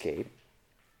of escape.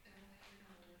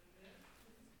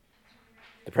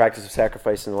 The practice of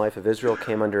sacrifice in the life of Israel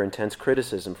came under intense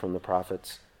criticism from the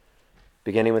prophets,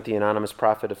 beginning with the anonymous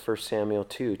prophet of 1 Samuel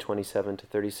 2, 27 to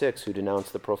 36, who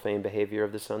denounced the profane behavior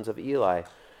of the sons of Eli.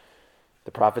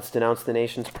 The prophets denounced the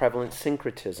nation's prevalent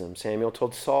syncretism. Samuel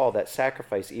told Saul that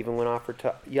sacrifice, even when offered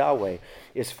to Yahweh,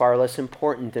 is far less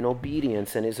important than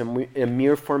obedience and is a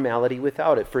mere formality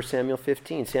without it. 1 Samuel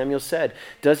 15, Samuel said,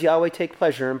 "Does Yahweh take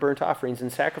pleasure in burnt offerings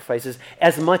and sacrifices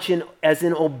as much as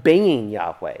in obeying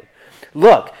Yahweh?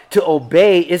 Look, to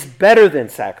obey is better than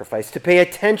sacrifice. To pay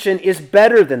attention is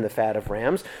better than the fat of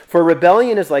rams. For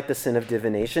rebellion is like the sin of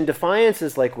divination. Defiance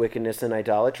is like wickedness and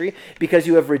idolatry. Because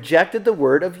you have rejected the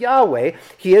word of Yahweh,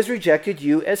 he has rejected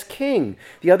you as king."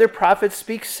 The other prophets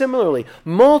speak similarly.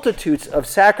 Multitudes of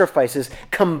sacrifices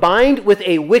combined with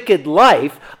a wicked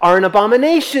life are an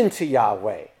abomination to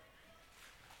Yahweh.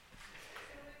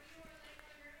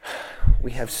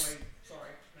 We have... Sorry,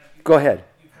 Matthew. Go ahead.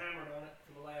 You've hammered on it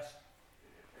for the last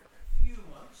few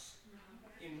months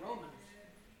in Romans.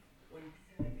 When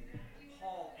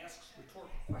Paul asks rhetorical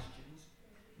questions,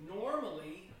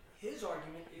 normally his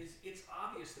argument is it's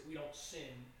obvious that we don't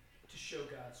sin to show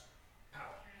God's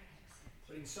power.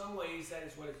 But in some ways,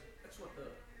 that's what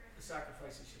the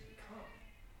sacrifices have become.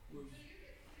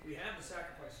 We have the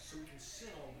sacrifices so we can sin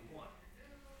all we want.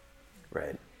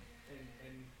 Right.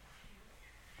 And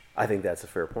I think that's a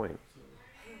fair point.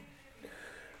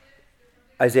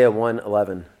 Isaiah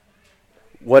 1:11.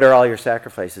 "What are all your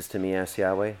sacrifices to me, asked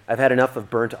Yahweh? I've had enough of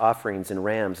burnt offerings and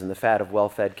rams and the fat of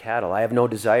well-fed cattle. I have no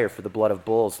desire for the blood of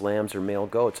bulls, lambs, or male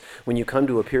goats. When you come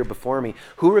to appear before me,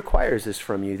 who requires this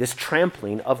from you, this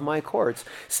trampling of my courts?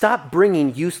 Stop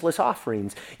bringing useless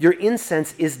offerings. Your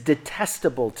incense is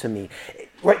detestable to me."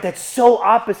 Right, that's so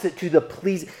opposite to the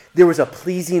pleasing. There was a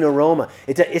pleasing aroma.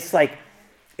 It's like,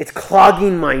 it's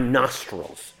clogging my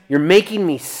nostrils. You're making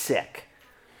me sick.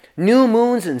 New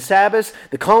moons and Sabbaths,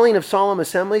 the calling of solemn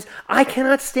assemblies. I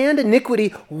cannot stand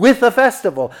iniquity with a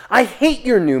festival. I hate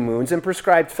your new moons and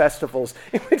prescribed festivals,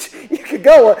 in which you could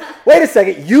go, wait a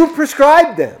second, you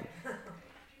prescribed them.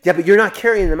 Yeah, but you're not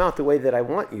carrying them out the way that I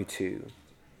want you to.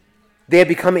 They have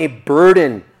become a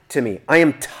burden to me. I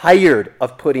am tired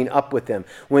of putting up with them.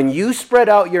 When you spread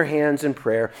out your hands in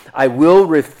prayer, I will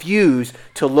refuse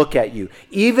to look at you.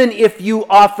 Even if you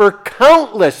offer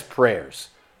countless prayers,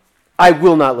 I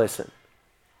will not listen.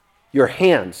 Your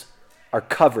hands are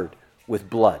covered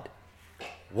with blood.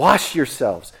 Wash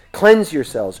yourselves, cleanse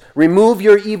yourselves, remove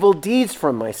your evil deeds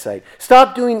from my sight.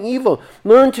 Stop doing evil.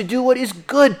 Learn to do what is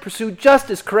good. Pursue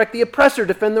justice, correct the oppressor,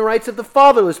 defend the rights of the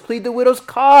fatherless, plead the widow's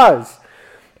cause.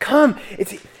 Come.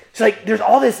 It's like there's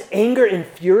all this anger and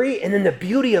fury, and then the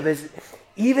beauty of it is,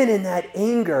 even in that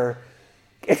anger,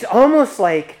 it's almost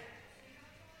like,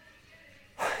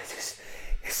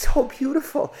 it's so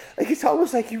beautiful. Like, it's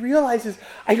almost like he realizes,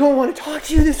 I don't want to talk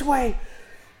to you this way.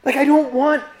 Like,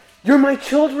 you're my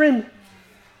children.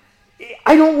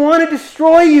 I don't want to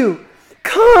destroy you.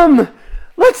 Come,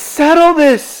 let's settle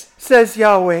this, says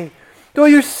Yahweh. Though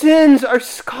your sins are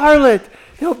scarlet,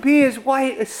 they'll be as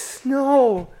white as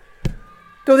snow.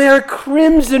 Though they are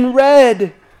crimson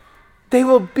red, they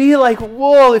will be like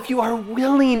wool. If you are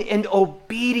willing and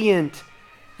obedient,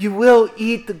 you will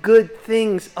eat the good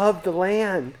things of the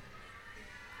land.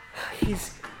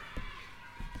 He's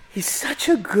such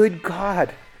a good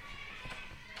God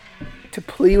to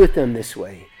plead with them this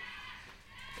way.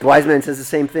 The wise man says the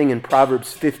same thing in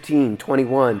Proverbs 15,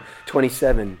 21,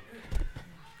 27.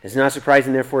 It's not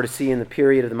surprising, therefore, to see in the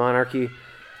period of the monarchy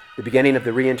the beginning of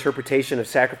the reinterpretation of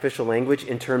sacrificial language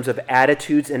in terms of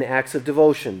attitudes and acts of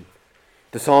devotion.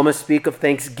 The psalmists speak of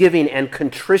thanksgiving and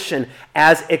contrition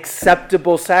as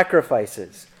acceptable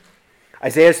sacrifices.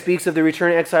 Isaiah speaks of the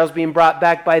returned exiles being brought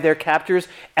back by their captors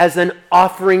as an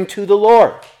offering to the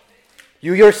Lord.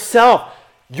 You yourself,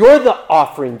 you're the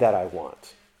offering that I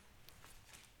want.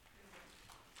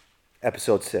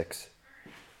 Episode 6.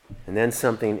 And then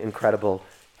something incredible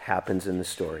happens in the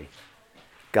story.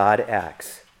 God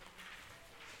acts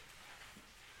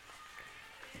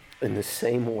in the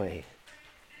same way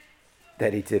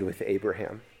that he did with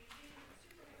Abraham.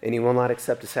 And he will not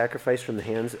accept a sacrifice from the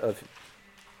hands of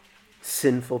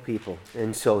sinful people,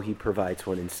 and so he provides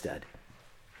one instead.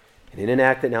 And in an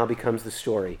act that now becomes the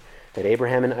story, that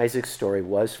Abraham and Isaac's story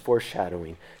was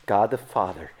foreshadowing, God the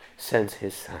Father sends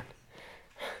his son.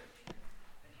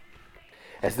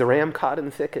 as the ram caught in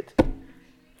the thicket,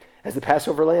 as the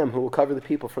Passover lamb who will cover the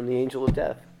people from the angel of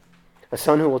death, a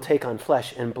son who will take on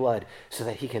flesh and blood so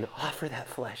that he can offer that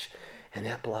flesh and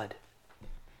that blood,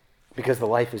 because the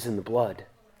life is in the blood,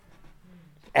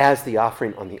 as the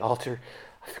offering on the altar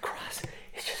of the cross.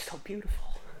 It's just so beautiful.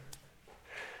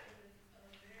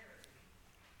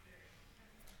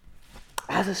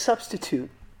 As a substitute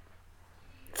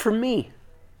for me,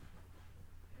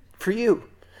 for you,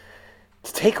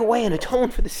 to take away and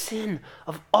atone for the sin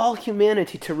of all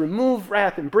humanity, to remove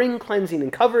wrath and bring cleansing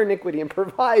and cover iniquity and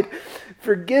provide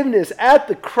forgiveness. At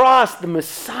the cross, the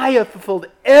Messiah fulfilled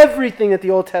everything that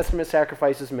the Old Testament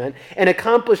sacrifices meant and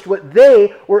accomplished what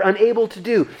they were unable to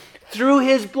do. Through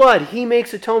his blood, he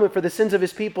makes atonement for the sins of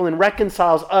his people and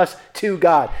reconciles us to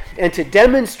God. And to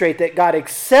demonstrate that God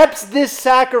accepts this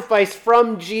sacrifice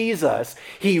from Jesus,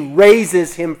 he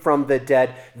raises him from the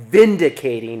dead,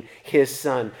 vindicating his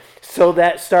Son. So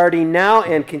that starting now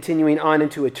and continuing on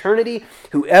into eternity,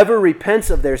 whoever repents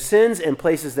of their sins and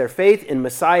places their faith in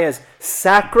Messiah's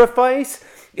sacrifice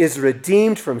is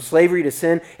redeemed from slavery to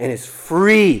sin and is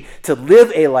free to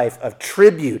live a life of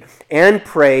tribute and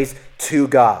praise to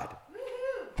God.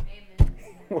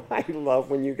 I love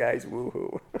when you guys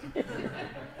woohoo. Death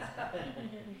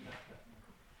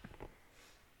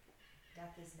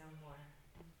is no more.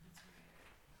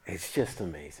 It's just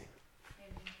amazing.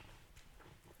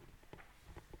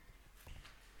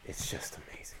 It's just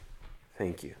amazing.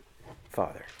 Thank you,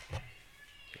 Father.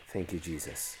 Thank you,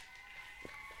 Jesus.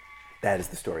 That is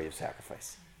the story of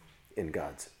sacrifice in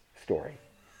God's story.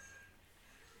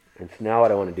 And so now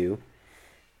what I want to do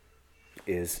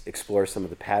is explore some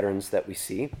of the patterns that we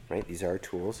see, right? These are our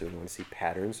tools. We want to see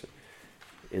patterns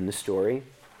in the story.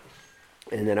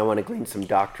 And then I want to glean some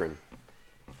doctrine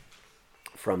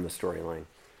from the storyline.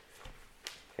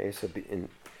 Okay, so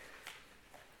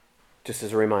just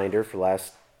as a reminder, for the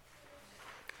last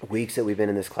weeks that we've been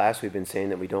in this class, we've been saying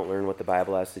that we don't learn what the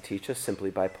Bible has to teach us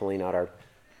simply by pulling out our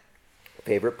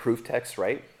favorite proof text,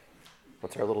 right?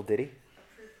 What's our little ditty? A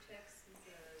proof text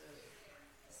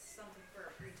is something for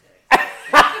a pretext.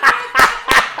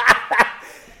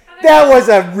 That was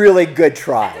a really good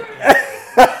try.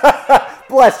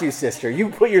 Bless you, sister. You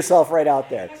put yourself right out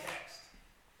there. Is a text.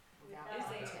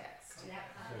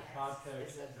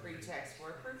 Is a pretext for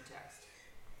a proof text.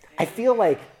 I feel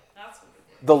like That's what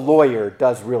it is. the lawyer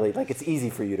does really, like, it's easy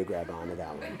for you to grab onto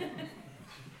that one.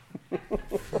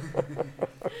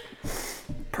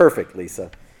 Perfect,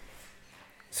 Lisa.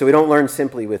 So we don't learn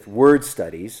simply with word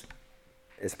studies.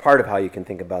 As part of how you can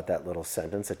think about that little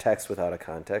sentence, a text without a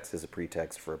context is a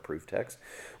pretext for a proof text.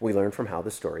 We learn from how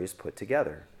the story is put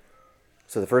together.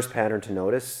 So the first pattern to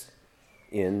notice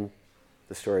in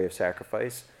the story of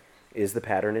sacrifice is the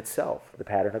pattern itself, the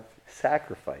pattern of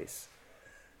sacrifice.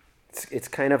 It's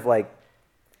kind of like,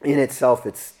 in itself,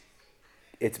 it's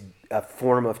a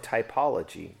form of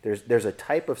typology. There's a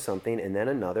type of something, and then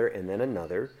another, and then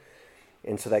another.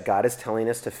 And so that God is telling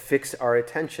us to fix our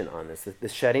attention on this. The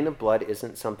shedding of blood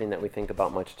isn't something that we think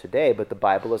about much today, but the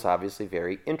Bible is obviously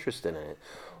very interested in it.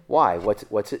 Why?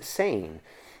 What's it saying?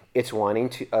 It's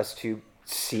wanting us to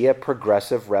see a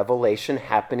progressive revelation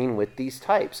happening with these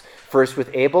types. First with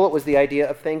Abel, it was the idea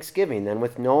of thanksgiving. Then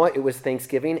with Noah, it was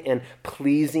thanksgiving and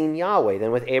pleasing Yahweh.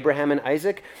 Then with Abraham and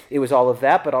Isaac, it was all of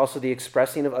that, but also the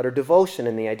expressing of utter devotion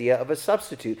and the idea of a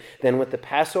substitute. Then with the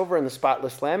Passover and the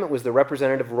spotless lamb, it was the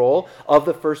representative role of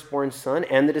the firstborn son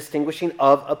and the distinguishing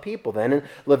of a people. Then in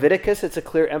Leviticus, it's a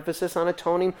clear emphasis on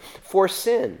atoning for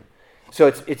sin. So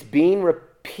it's being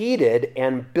repeated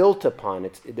and built upon.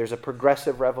 There's a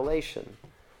progressive revelation.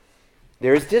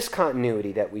 There is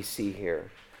discontinuity that we see here,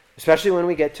 especially when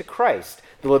we get to Christ.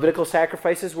 The Levitical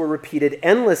sacrifices were repeated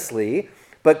endlessly,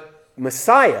 but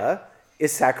Messiah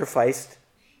is sacrificed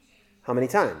how many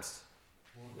times?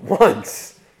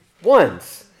 Once.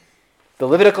 The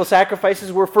Levitical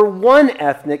sacrifices were for one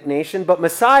ethnic nation, but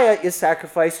Messiah is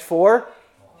sacrificed for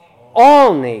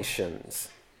all nations.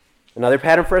 Another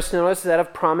pattern for us to notice is that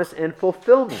of promise and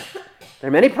fulfillment. There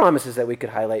are many promises that we could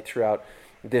highlight throughout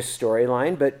this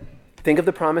storyline, but think of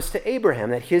the promise to Abraham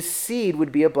that his seed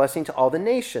would be a blessing to all the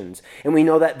nations. And we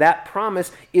know that that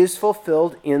promise is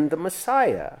fulfilled in the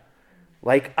Messiah.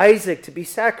 Like Isaac to be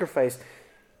sacrificed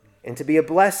and to be a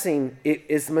blessing, it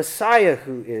is the Messiah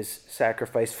who is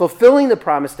sacrificed, fulfilling the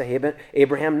promise to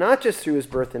Abraham, not just through his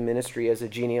birth and ministry as a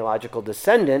genealogical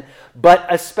descendant, but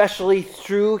especially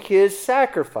through his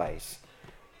sacrifice.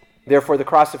 Therefore, the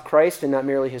cross of Christ, and not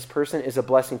merely his person, is a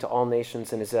blessing to all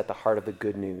nations and is at the heart of the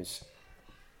good news.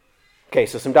 Okay,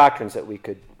 so some doctrines that we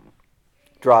could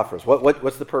draw for us.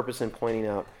 What's the purpose in pointing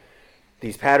out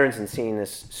these patterns and seeing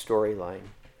this storyline?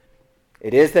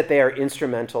 It is that they are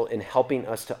instrumental in helping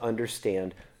us to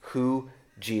understand who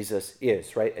Jesus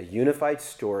is, right? A unified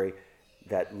story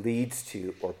that leads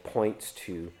to or points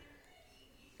to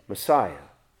Messiah.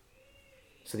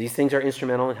 So these things are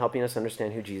instrumental in helping us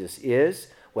understand who Jesus is,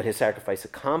 what his sacrifice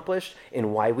accomplished,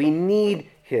 and why we need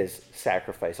his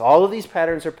sacrifice. All of these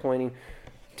patterns are pointing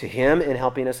to him and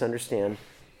helping us understand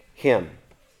him.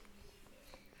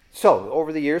 So,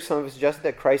 over the years, some have suggested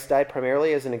that Christ died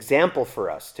primarily as an example for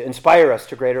us, to inspire us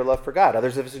to greater love for God.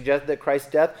 Others have suggested that Christ's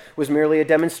death was merely a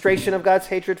demonstration of God's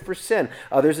hatred for sin.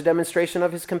 Others, a demonstration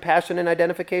of his compassion and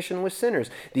identification with sinners.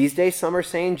 These days, some are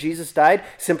saying Jesus died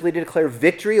simply to declare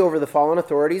victory over the fallen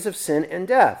authorities of sin and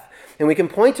death. And we can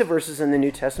point to verses in the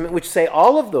New Testament which say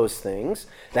all of those things,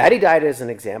 that he died as an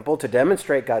example, to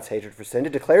demonstrate God's hatred for sin, to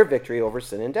declare victory over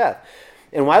sin and death.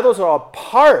 And while those are all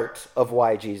part of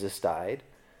why Jesus died,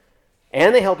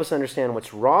 and they help us understand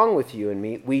what's wrong with you and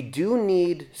me, we do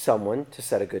need someone to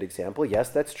set a good example. Yes,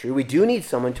 that's true. We do need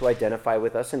someone to identify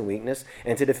with us in weakness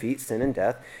and to defeat sin and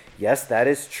death. Yes, that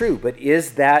is true. But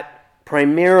is that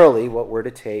primarily what we're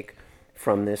to take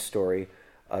from this story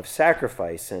of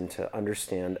sacrifice and to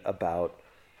understand about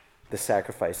the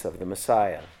sacrifice of the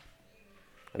Messiah?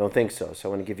 I don't think so. So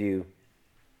I want to give you,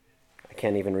 I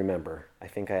can't even remember. I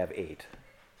think I have 8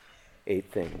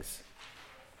 things.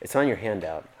 It's on your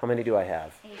handout. How many do I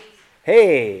have? 8.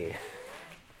 Hey!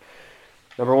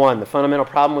 Number 1, the fundamental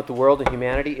problem with the world and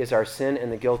humanity is our sin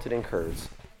and the guilt it incurs.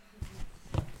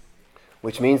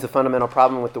 Which means the fundamental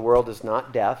problem with the world is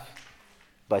not death,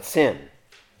 but sin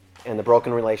and the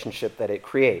broken relationship that it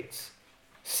creates.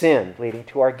 Sin leading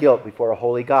to our guilt before a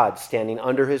holy God, standing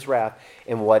under his wrath,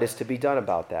 and what is to be done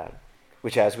about that.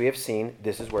 Which, as we have seen,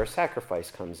 this is where sacrifice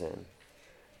comes in.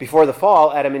 Before the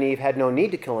fall, Adam and Eve had no need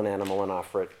to kill an animal and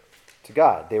offer it to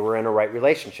God. They were in a right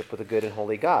relationship with a good and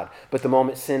holy God. But the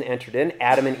moment sin entered in,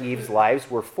 Adam and Eve's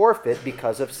lives were forfeit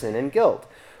because of sin and guilt.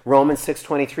 Romans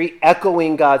 6:23,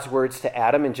 echoing God's words to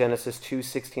Adam in Genesis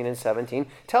 2:16 and 17,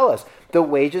 tell us, the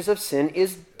wages of sin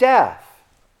is death.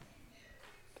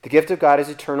 The gift of God is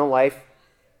eternal life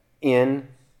in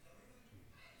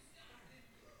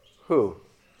who?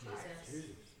 Jesus.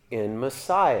 In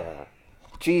Messiah,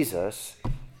 Jesus,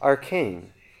 our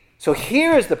King. So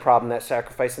here is the problem that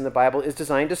sacrifice in the Bible is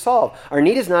designed to solve. Our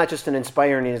need is not just an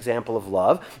inspiring example of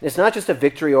love. It's not just a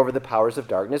victory over the powers of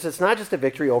darkness. It's not just a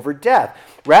victory over death.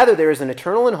 Rather, there is an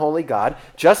eternal and holy God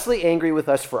justly angry with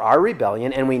us for our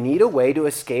rebellion, and we need a way to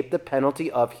escape the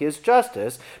penalty of his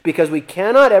justice because we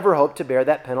cannot ever hope to bear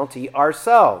that penalty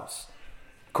ourselves.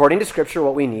 According to Scripture,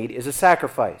 what we need is a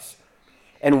sacrifice.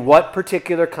 And what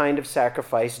particular kind of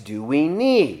sacrifice do we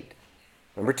need?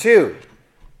 Number 2,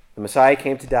 the Messiah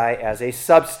came to die as a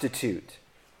substitute.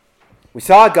 We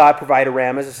saw God provide a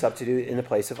ram as a substitute in the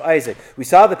place of Isaac. We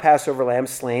saw the Passover lamb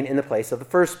slain in the place of the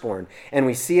firstborn. And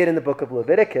we see it in the book of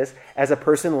Leviticus as a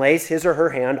person lays his or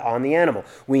her hand on the animal.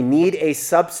 We need a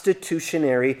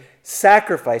substitutionary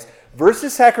sacrifice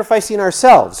versus sacrificing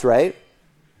ourselves, right?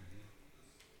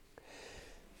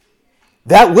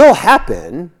 That will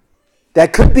happen.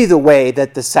 That could be the way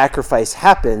that the sacrifice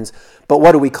happens, but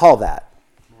what do we call that?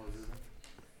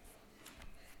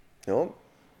 No.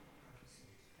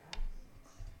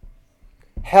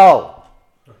 Hell.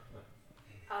 Oh,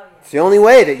 yeah. It's the only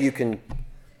way that you can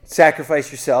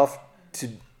sacrifice yourself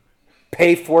to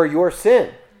pay for your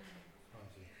sin.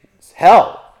 It's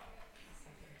hell.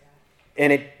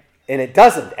 And it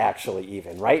doesn't actually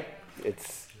even, right?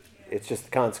 It's just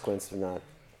the consequence of not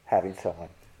having someone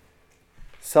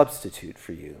substitute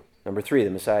for you. Number 3, the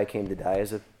Messiah came to die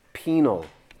as a penal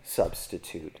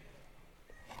substitute.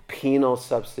 Penal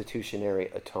substitutionary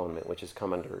atonement, which has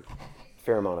come under a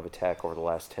fair amount of attack over the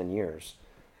last 10 years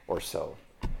or so.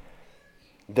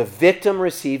 The victim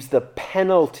receives the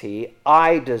penalty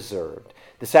I deserved.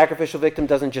 The sacrificial victim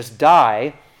doesn't just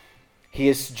die, he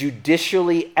is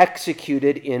judicially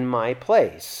executed in my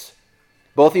place.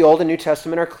 Both the Old and New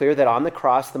Testament are clear that on the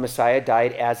cross the Messiah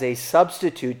died as a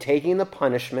substitute, taking the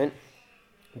punishment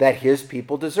that his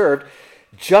people deserved.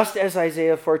 Just as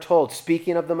Isaiah foretold,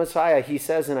 speaking of the Messiah, he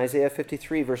says in Isaiah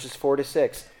 53, verses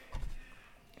 4-6,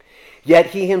 yet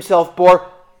he himself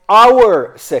bore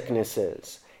our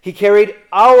sicknesses. He carried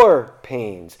our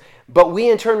pains. But we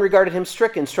in turn regarded him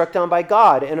stricken, struck down by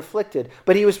God, and afflicted.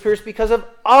 But he was pierced because of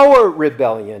our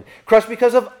rebellion, crushed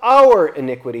because of our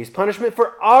iniquities. Punishment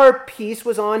for our peace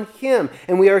was on him,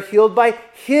 and we are healed by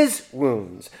his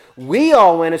wounds. We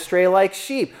all went astray like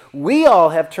sheep. We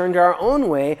all have turned our own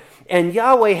way, and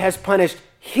Yahweh has punished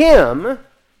him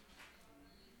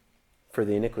for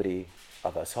the iniquity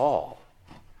of us all.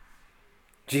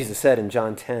 Jesus said in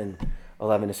John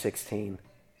 10:11-16,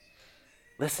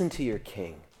 Listen to your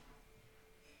king.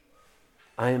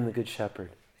 I am the good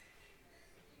shepherd.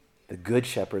 The good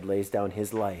shepherd lays down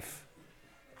his life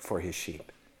for his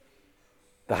sheep.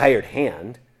 The hired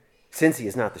hand, since he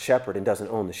is not the shepherd and doesn't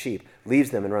own the sheep,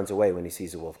 leaves them and runs away when he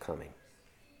sees a wolf coming.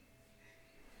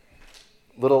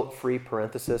 Little free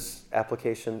parenthesis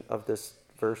application of this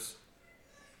verse.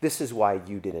 This is why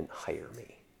you didn't hire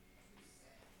me.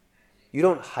 You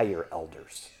don't hire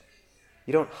elders.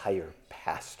 You don't hire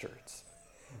pastors.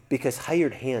 Because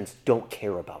hired hands don't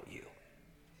care about you.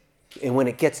 And when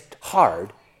it gets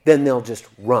hard, then they'll just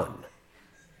run.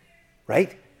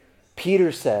 Right?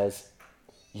 Peter says,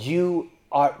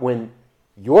 when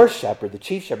your shepherd, the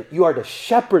chief shepherd, you are to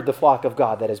shepherd the flock of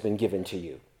God that has been given to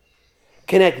you.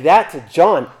 Connect that to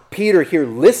John. Peter here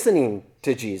listening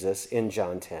to Jesus in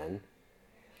John 10.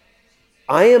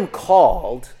 I am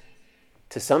called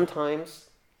to sometimes,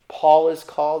 Paul is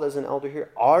called as an elder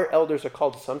here. Our elders are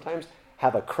called to sometimes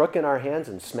have a crook in our hands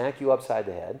and smack you upside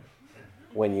the head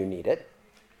when you need it,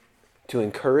 to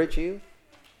encourage you,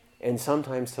 and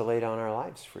sometimes to lay down our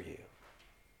lives for you.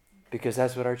 Because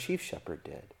that's what our chief shepherd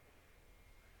did.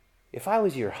 If I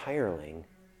was your hireling,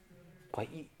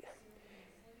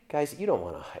 guys, you don't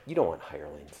want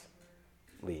hirelings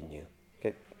leading you.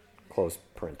 Okay? Close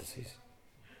parentheses.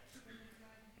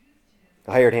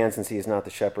 The hired hand, since he is not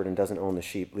the shepherd and doesn't own the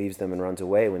sheep, leaves them and runs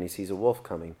away when he sees a wolf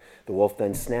coming. The wolf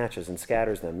then snatches and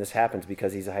scatters them. This happens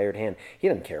because he's a hired hand. He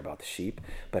doesn't care about the sheep,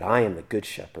 but I am the good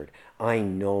shepherd. I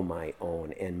know my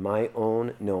own, and my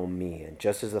own know me. And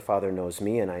just as the Father knows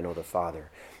me, and I know the Father,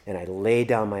 and I lay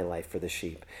down my life for the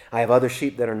sheep. I have other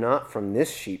sheep that are not from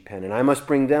this sheep pen, and I must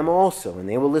bring them also, and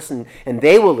they will listen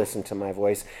to my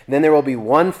voice. And then there will be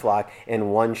one flock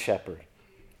and one shepherd.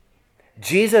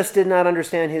 Jesus did not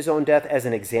understand his own death as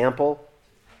an example,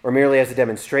 or merely as a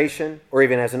demonstration, or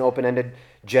even as an open-ended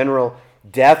general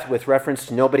death with reference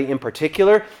to nobody in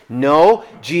particular. No,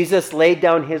 Jesus laid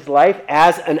down his life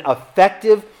as an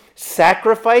effective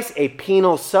sacrifice, a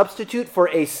penal substitute for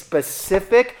a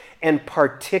specific and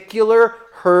particular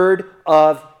herd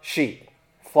of sheep,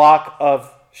 flock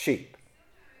of sheep.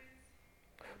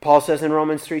 Paul says in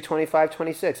Romans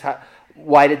 3:25-26,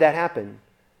 why did that happen?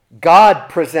 God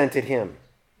presented him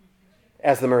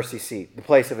as the mercy seat, the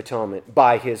place of atonement,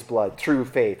 by his blood, through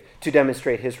faith, to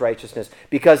demonstrate his righteousness.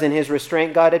 Because in his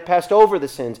restraint, God had passed over the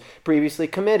sins previously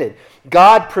committed.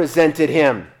 God presented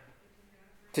him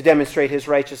to demonstrate his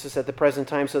righteousness at the present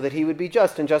time so that he would be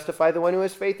just and justify the one who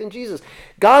has faith in Jesus.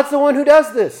 God's the one who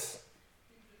does this,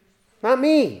 not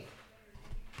me.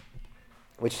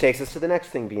 Which takes us to the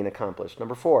next thing being accomplished.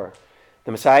 Number 4,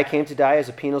 the Messiah came to die as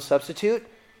a penal substitute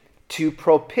to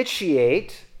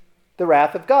propitiate the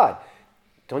wrath of God.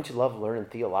 Don't you love learning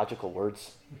theological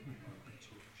words?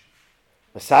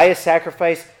 Messiah's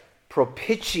sacrifice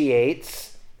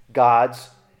propitiates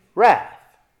God's wrath.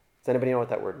 Does anybody know what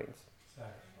that word means?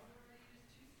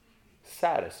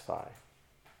 Satisfy.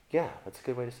 Yeah, that's a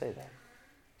good way to say that.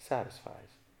 Satisfies.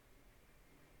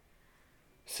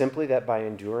 Simply that by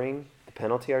enduring the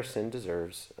penalty our sin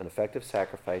deserves, an effective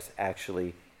sacrifice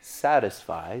actually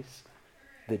satisfies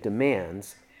the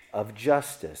demands of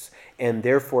justice and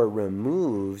therefore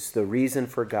removes the reason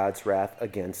for God's wrath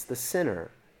against the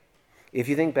sinner. If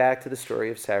you think back to the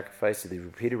story of sacrifice, the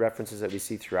repeated references that we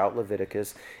see throughout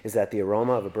Leviticus is that the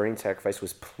aroma of a burning sacrifice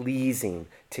was pleasing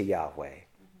to Yahweh.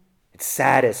 It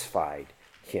satisfied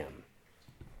him.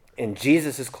 And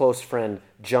Jesus' close friend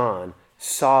John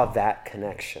saw that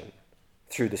connection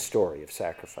through the story of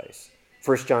sacrifice.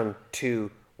 1 John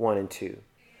 2:1-2.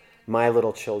 My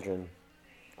little children,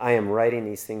 I am writing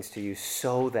these things to you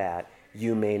so that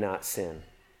you may not sin.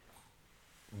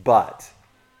 But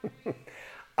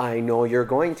I know you're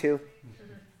going to.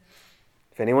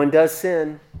 If anyone does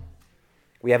sin,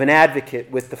 we have an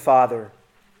advocate with the Father,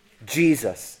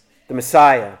 Jesus, the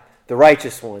Messiah, the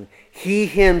righteous one. He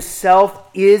himself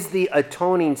is the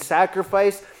atoning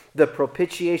sacrifice, the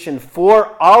propitiation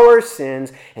for our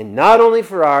sins, and not only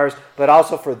for ours, but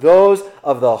also for those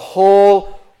of the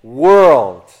whole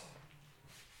world.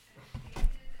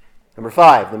 Number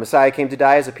 5, the Messiah came to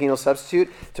die as a penal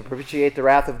substitute to propitiate the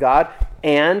wrath of God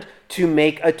and to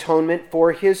make atonement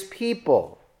for his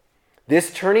people.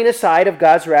 This turning aside of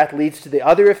God's wrath leads to the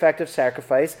other effective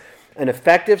sacrifice. An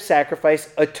effective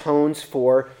sacrifice atones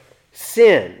for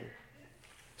sin.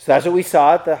 So that's what we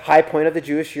saw at the high point of the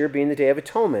Jewish year being the Day of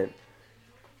Atonement.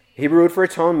 Hebrew word for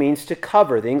atone means to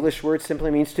cover. The English word simply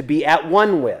means to be at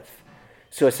one with.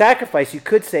 So a sacrifice, you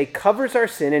could say, covers our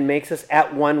sin and makes us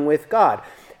at one with God.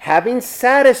 Having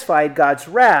satisfied God's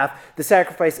wrath, the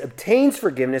sacrifice obtains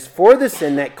forgiveness for the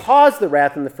sin that caused the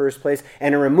wrath in the first place,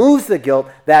 and it removes the guilt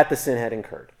that the sin had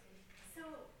incurred. So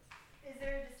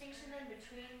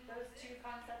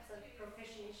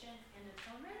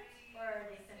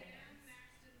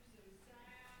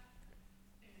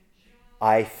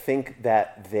I think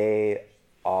that they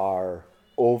are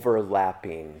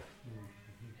overlapping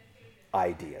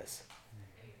ideas.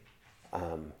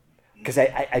 Because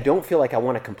I don't feel like I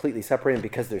want to completely separate them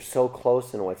because they're so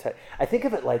close in what's. I think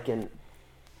of it like in,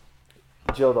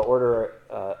 Jill, the order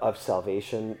of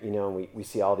salvation, and we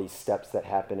see all these steps that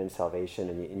happen in salvation,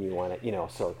 and you want to,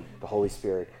 so the Holy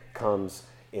Spirit comes,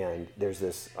 and there's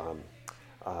this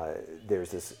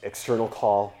external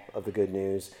call of the good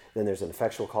news, then there's an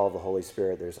effectual call of the Holy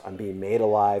Spirit, I'm being made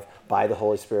alive by the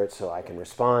Holy Spirit so I can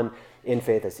respond in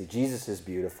faith. I see Jesus is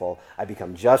beautiful, I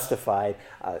become justified,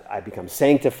 I become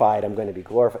sanctified, I'm going to be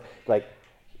glorified. Like,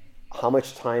 how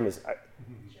much time is,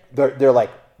 they're like,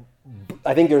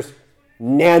 I think there's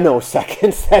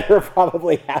nanoseconds that are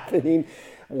probably happening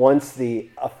once the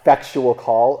effectual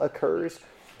call occurs.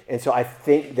 And so I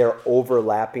think they're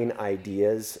overlapping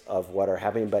ideas of what are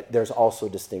happening, but there's also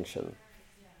distinction.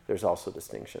 Does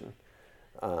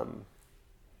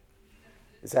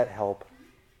that help?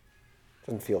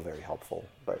 Doesn't feel very helpful,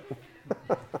 but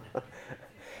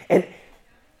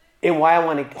and why I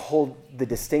want to hold the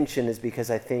distinction is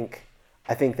because I think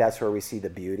that's where we see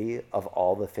the beauty of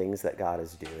all the things that God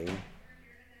is doing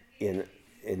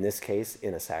in this case,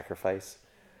 in a sacrifice.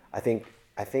 I think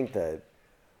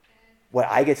what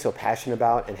I get so passionate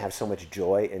about and have so much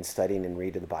joy in studying and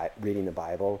reading the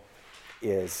Bible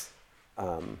is,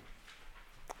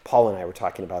 Paul and I were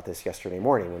talking about this yesterday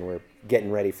morning when we were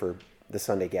getting ready for the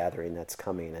Sunday gathering that's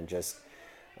coming, and just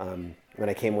when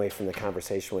I came away from the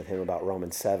conversation with him about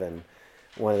Romans 7,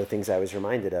 one of the things I was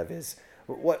reminded of is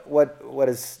what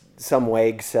is some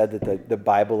wag said that the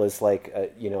Bible is like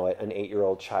an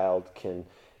 8-year-old child can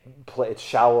play. It's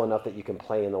shallow enough that you can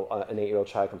play in an 8-year-old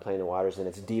child can play in the waters, and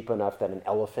it's deep enough that an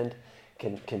elephant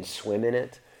can swim in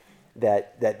it.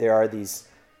 That there are these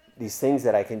things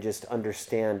that I can just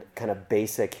understand, kind of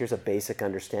basic. Here's a basic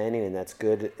understanding, and that's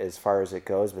good as far as it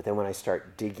goes. But then when I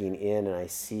start digging in and I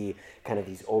see kind of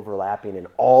these overlapping and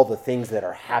all the things that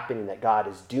are happening that God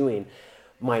is doing,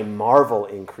 my marvel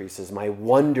increases, my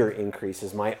wonder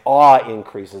increases, my awe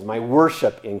increases, my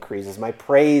worship increases, my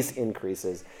praise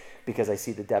increases, because I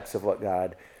see the depths of what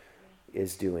God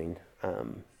is doing.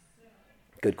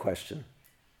 Good question.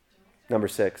 Number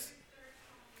 6.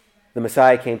 The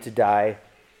Messiah came to die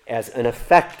as an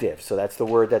effective, so that's the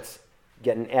word that's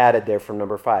getting added there from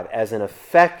number 5, as an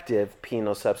effective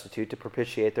penal substitute to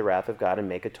propitiate the wrath of God and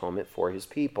make atonement for his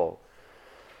people.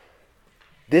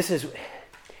 This is,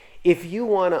 if you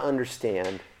want to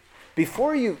understand,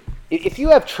 if you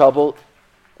have trouble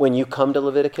when you come to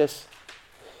Leviticus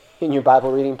in your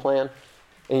Bible reading plan,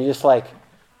 and you're just like,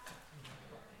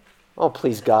 oh,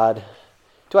 please God,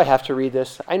 do I have to read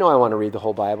this? I know I want to read the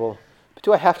whole Bible, but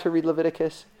do I have to read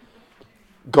Leviticus?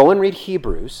 Go and read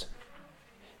Hebrews,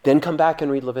 then come back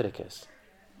and read Leviticus.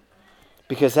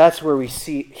 Because that's where we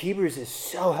see, Hebrews is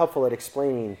so helpful at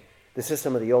explaining the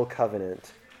system of the Old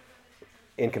Covenant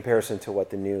in comparison to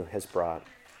what the New has brought.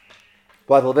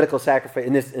 While the Levitical sacrifice,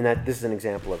 this is an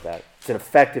example of that. It's an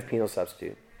effective penal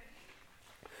substitute.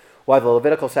 While the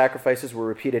Levitical sacrifices were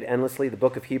repeated endlessly, the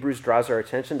book of Hebrews draws our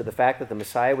attention to the fact that the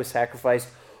Messiah was sacrificed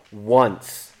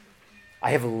once. I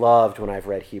have loved when I've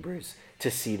read Hebrews to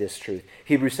see this truth.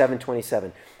 Hebrews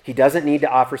 7:27. He doesn't need to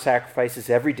offer sacrifices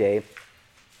every day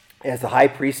as the high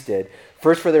priest did,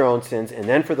 first for their own sins and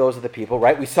then for those of the people,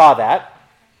 right? We saw that.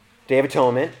 Day of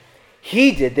Atonement.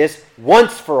 He did this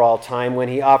once for all time when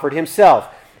he offered himself.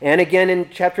 And again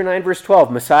in chapter 9, verse 12,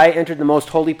 Messiah entered the most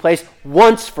holy place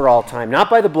once for all time, not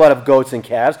by the blood of goats and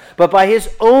calves, but by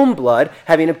his own blood,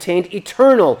 having obtained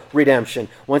eternal redemption.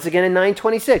 Once again in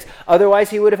 9:26, otherwise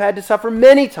he would have had to suffer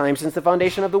many times since the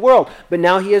foundation of the world. But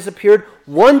now he has appeared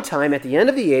one time at the end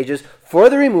of the ages for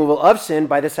the removal of sin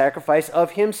by the sacrifice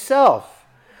of himself.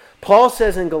 Paul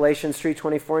says in Galatians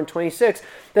 3:24 and 26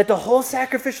 that the whole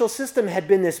sacrificial system had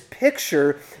been this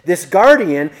picture, this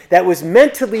guardian that was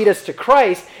meant to lead us to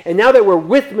Christ, and now that we're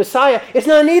with Messiah, it's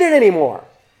not needed anymore.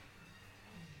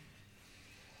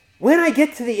 When I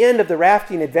get to the end of the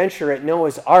rafting adventure at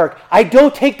Noah's Ark, I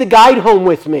don't take the guide home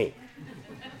with me.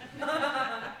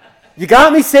 You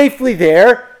got me safely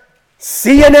there.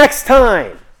 See you next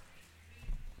time.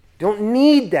 Don't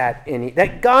need that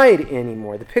guide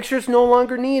anymore. The picture's no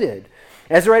longer needed.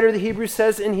 As the writer of the Hebrews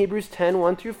says in Hebrews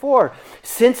 10:1-4,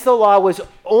 since the law was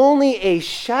only a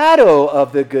shadow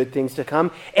of the good things to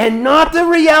come and not the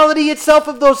reality itself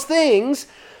of those things,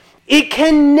 it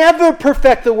can never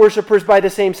perfect the worshipers by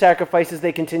the same sacrifices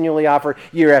they continually offer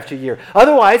year after year.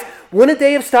 Otherwise, wouldn't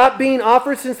they have stopped being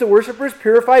offered since the worshipers,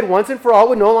 purified once and for all,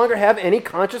 would no longer have any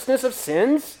consciousness of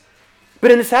sins?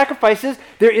 But in the sacrifices,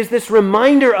 there is this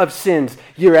reminder of sins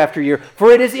year after year.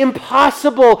 For it is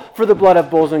impossible for the blood of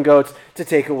bulls and goats to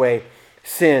take away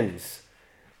sins.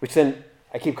 Which then,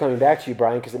 I keep coming back to you,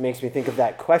 Brian, because it makes me think of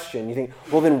that question. You think,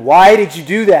 well, then why did you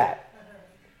do that?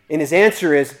 And his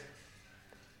answer is,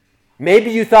 maybe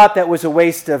you thought that was a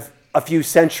waste of a few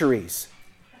centuries.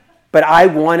 But I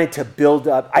wanted to build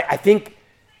up, I think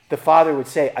the father would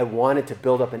say, I wanted to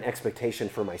build up an expectation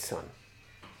for my son.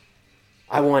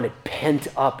 I wanted pent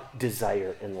up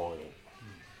desire and longing.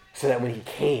 So that when he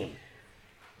came,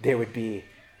 there would be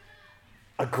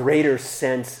a greater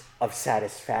sense of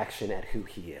satisfaction at who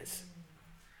he is.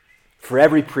 For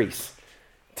every priest,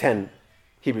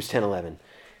 Hebrews 10:11,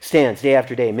 stands day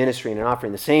after day ministering and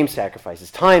offering the same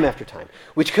sacrifices time after time,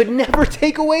 which could never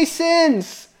take away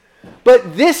sins.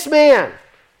 But this man,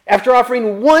 after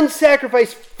offering one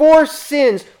sacrifice for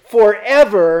sins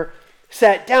forever,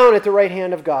 sat down at the right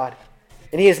hand of God.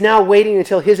 And he is now waiting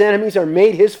until his enemies are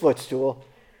made his footstool.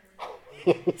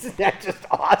 Isn't that just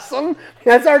awesome?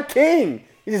 That's our king.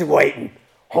 He's just waiting.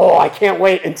 Oh, I can't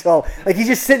wait until, he's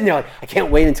just sitting there I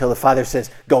can't wait until the Father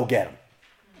says, go get him.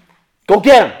 Go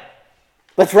get him.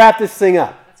 Let's wrap this thing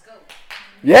up. Let's go.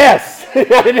 Yes.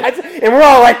 And we're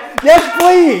all like, yes,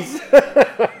 please.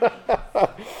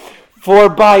 For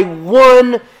by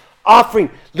one offering,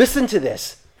 listen to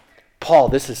this. Paul,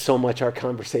 this is so much our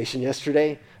conversation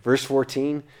yesterday. Verse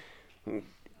 14.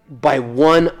 By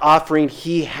one offering,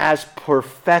 he has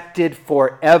perfected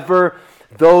forever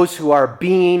those who are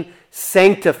being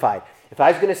sanctified. If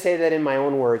I was going to say that in my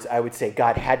own words, I would say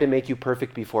God had to make you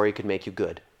perfect before he could make you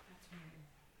good.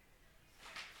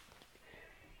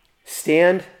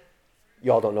 Stand.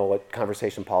 You all don't know what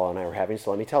conversation Paul and I were having,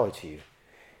 so let me tell it to you.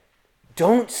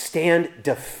 Don't stand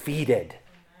defeated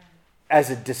as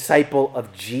a disciple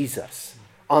of Jesus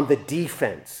on the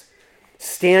defense.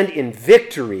 Stand in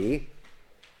victory.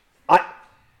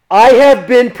 I have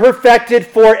been perfected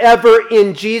forever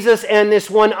in Jesus and this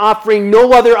one offering.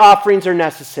 No other offerings are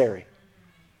necessary.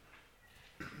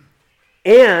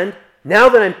 And now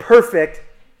that I'm perfect,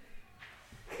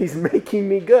 he's making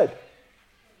me good.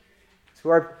 So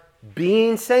we're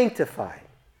being sanctified.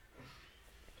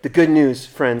 The good news,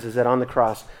 friends, is that on the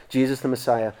cross, Jesus the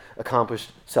Messiah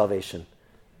accomplished salvation.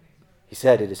 He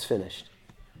said, it is finished.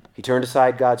 He turned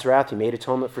aside God's wrath. He made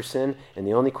atonement for sin. And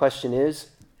the only question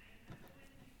is,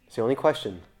 it's the only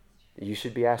question that you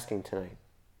should be asking tonight.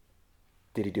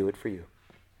 Did he do it for you?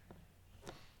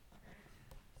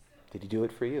 Did he do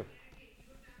it for you?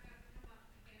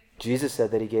 Jesus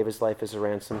said that he gave his life as a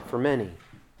ransom for many.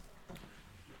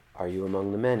 Are you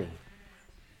among the many?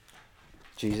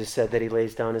 Jesus said that he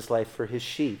lays down his life for his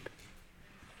sheep.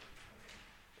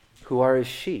 Who are his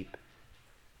sheep?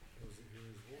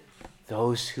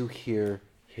 Those who hear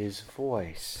his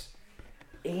voice.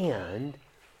 And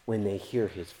when they hear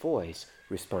his voice,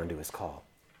 respond to his call.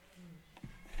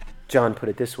 John put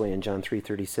it this way in John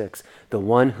 3:36. The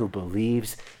one who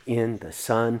believes in the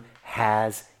Son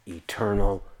has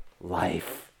eternal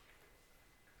life.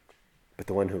 But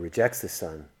the one who rejects the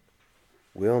Son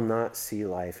will not see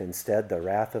life. Instead, the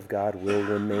wrath of God will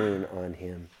remain on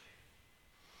him.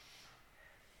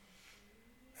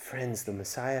 Friends, the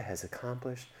Messiah has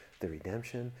accomplished the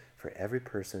redemption for every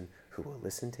person who will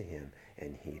listen to him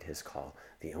and heed his call.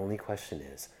 The only question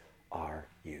is, are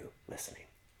you listening?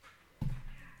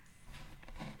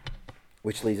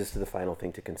 Which leads us to the final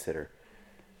thing to consider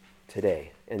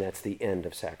today, and that's the end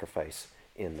of sacrifice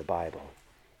in the Bible.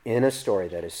 In a story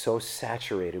that is so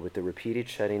saturated with the repeated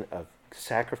shedding of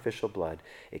sacrificial blood,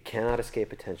 it cannot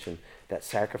escape attention that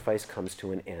sacrifice comes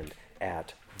to an end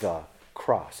at the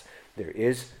cross. There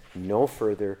is no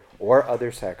further or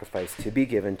other sacrifice to be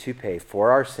given to pay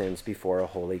for our sins before a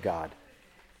holy God.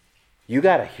 You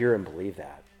got to hear and believe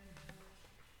that.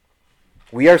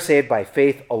 We are saved by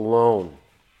faith alone.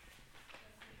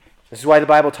 This is why the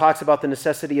Bible talks about the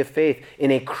necessity of faith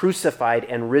in a crucified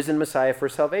and risen Messiah for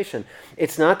salvation.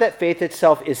 It's not that faith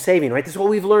itself is saving, right? This is what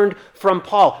we've learned from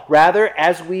Paul. Rather,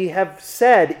 as we have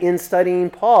said in studying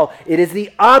Paul, it is the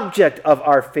object of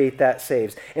our faith that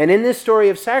saves. And in this story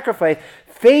of sacrifice,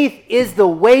 faith is the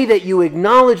way that you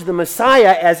acknowledge the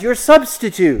Messiah as your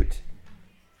substitute.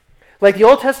 Like the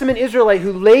Old Testament Israelite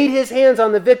who laid his hands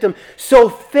on the victim, so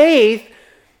faith,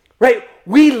 right?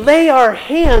 We lay our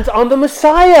hands on the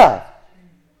Messiah.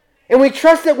 And we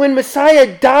trust that when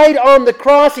Messiah died on the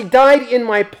cross, he died in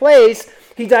my place,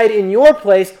 he died in your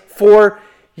place for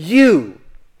you.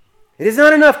 It is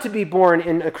not enough to be born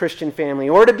in a Christian family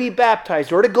or to be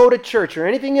baptized or to go to church or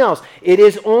anything else. It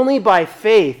is only by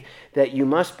faith that you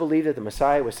must believe that the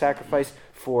Messiah was sacrificed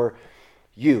for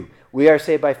you. We are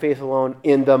saved by faith alone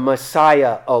in the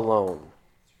Messiah alone.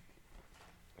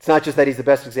 It's not just that he's the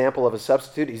best example of a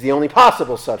substitute, he's the only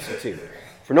possible substitute.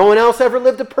 For no one else ever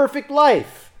lived a perfect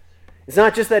life. It's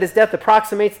not just that his death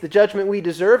approximates the judgment we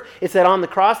deserve, it's that on the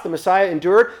cross the Messiah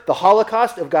endured the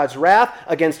holocaust of God's wrath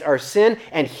against our sin,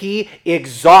 and he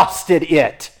exhausted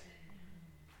it.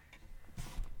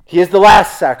 He is the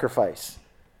last sacrifice.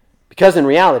 Because in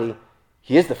reality,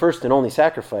 he is the first and only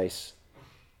sacrifice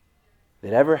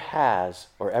that ever has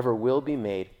or ever will be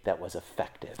made that was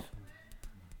effective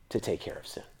to take care of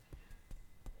sin.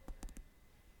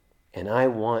 And I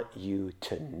want you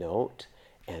to note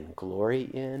and glory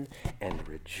in and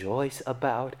rejoice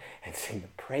about and sing the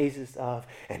praises of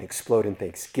and explode in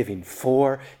thanksgiving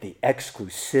for the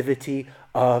exclusivity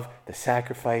of the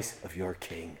sacrifice of your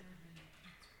King.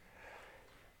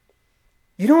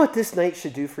 You know what this night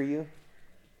should do for you?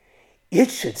 It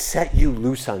should set you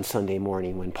loose on Sunday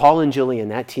morning. When Paul and Jillian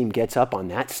and that team gets up on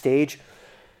that stage,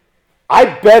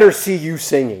 I better see you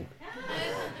singing.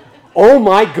 Oh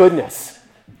my goodness.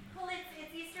 Well,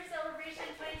 it's Easter celebration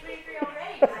 2023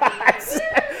 already.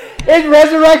 It's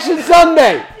Resurrection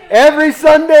Sunday. Every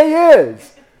Sunday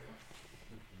is.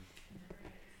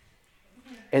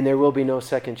 And there will be no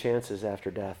second chances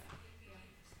after death.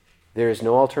 There is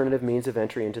no alternative means of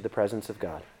entry into the presence of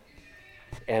God,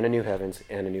 and a new heavens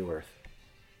and a new earth.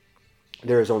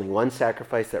 There is only one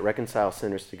sacrifice that reconciles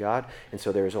sinners to God, and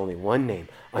so there is only one name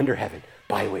under heaven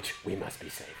by which we must be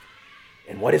saved.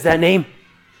 And what is that name?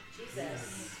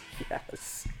 Jesus.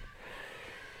 Yes.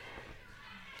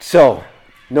 So,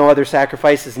 no other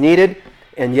sacrifice is needed,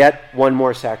 and yet one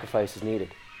more sacrifice is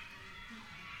needed.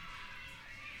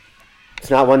 It's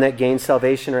not one that gains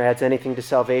salvation or adds anything to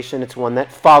salvation. It's one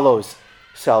that follows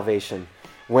salvation.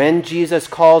 When Jesus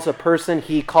calls a person,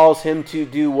 he calls him to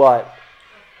do what?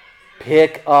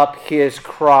 Pick up his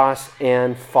cross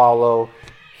and follow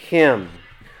him.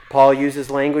 Paul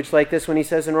uses language like this when he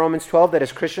says in Romans 12 that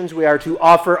as Christians we are to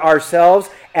offer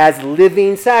ourselves as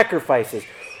living sacrifices.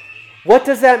 What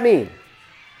does that mean?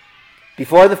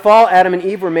 Before the fall, Adam and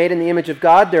Eve were made in the image of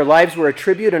God. Their lives were a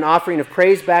tribute, an offering of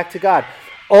praise back to God.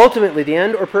 Ultimately, the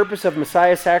end or purpose of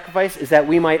Messiah's sacrifice is that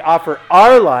we might offer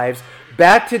our lives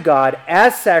back to God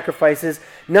as sacrifices,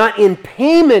 not in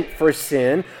payment for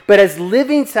sin, but as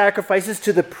living sacrifices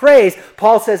to the praise,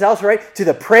 Paul says elsewhere, right, to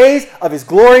the praise of his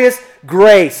glorious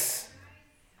grace.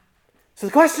 So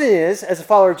the question is, as a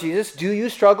follower of Jesus, do you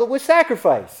struggle with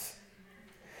sacrifice?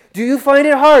 Do you find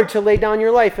it hard to lay down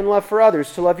your life in love for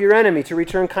others, to love your enemy, to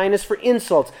return kindness for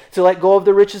insults, to let go of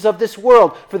the riches of this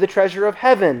world for the treasure of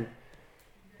heaven?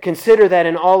 Consider that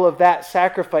in all of that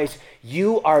sacrifice,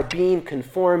 you are being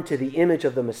conformed to the image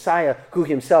of the Messiah, who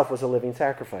himself was a living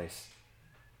sacrifice.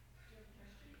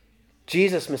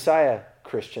 Jesus, Messiah,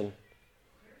 Christian,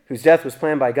 whose death was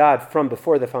planned by God from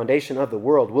before the foundation of the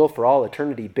world, will for all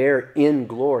eternity bear in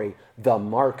glory the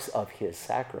marks of his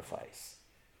sacrifice.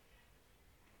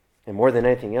 And more than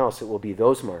anything else, it will be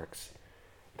those marks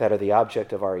that are the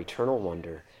object of our eternal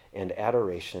wonder and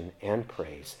adoration and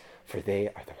praise, for they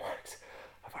are the marks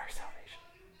of our salvation.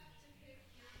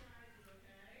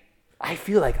 I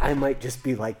feel like I might just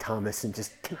be like Thomas and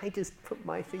can I just put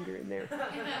my finger in there?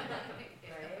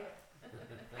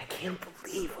 I can't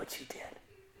believe what you did.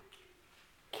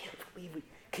 Can't believe it.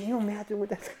 Can you imagine what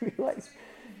that's going to be like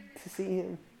to see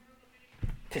him?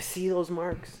 To see those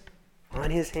marks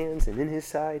on his hands and in his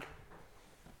side.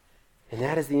 And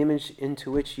that is the image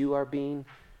into which you are being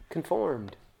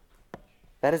conformed.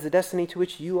 That is the destiny to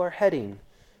which you are heading.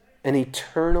 An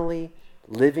eternally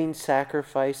living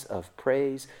sacrifice of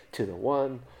praise to the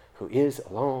one who is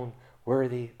alone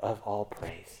worthy of all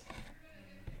praise.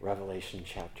 Revelation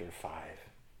chapter 5.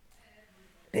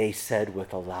 They said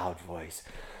with a loud voice,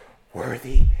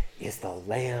 "Worthy is the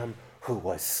Lamb who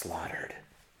was slaughtered."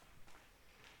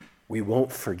 We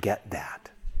won't forget that.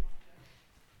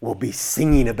 We'll be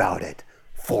singing about it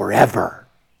forever.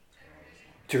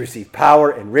 To receive power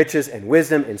and riches and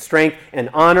wisdom and strength and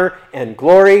honor and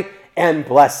glory and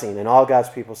blessing. And all God's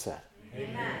people said,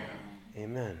 Amen.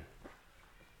 Amen.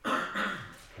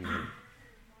 Amen.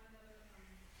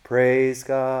 Praise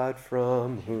God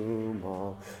from whom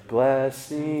all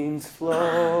blessings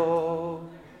flow.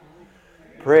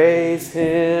 Praise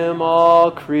him,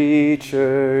 all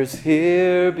creatures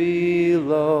here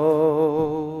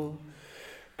below.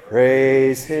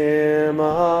 Praise him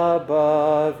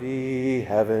above, ye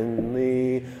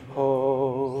heavenly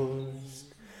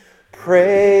host.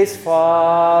 Praise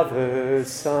Father,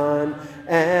 Son,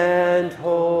 and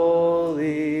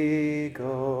Holy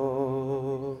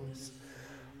Ghost.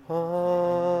 Amen.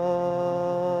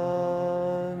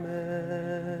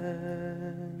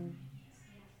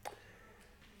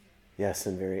 Yes,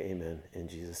 and very amen in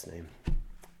Jesus' name.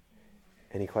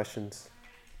 Any questions?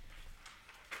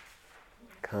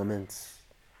 Comments?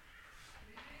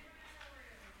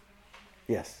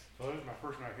 Yes. So this is my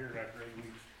first night here after 8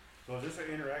 weeks. So is this an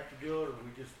interactive deal, or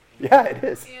we just? Yeah, it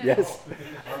is. Yeah. Yes.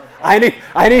 I need.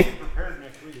 Prepared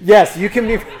next week. Yes, you can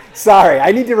be. Sorry,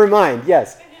 I need to remind.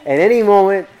 Yes, at any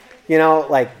moment,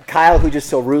 like Kyle, who just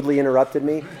so rudely interrupted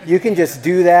me. You can just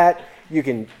do that. You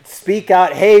can speak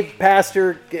out. Hey,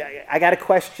 Pastor, I got a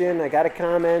question. I got a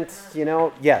comment.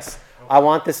 Yes, I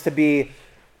want this to be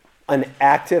an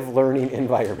active learning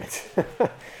environment.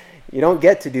 You don't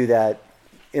get to do that.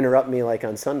 Interrupt me like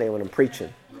on Sunday when I'm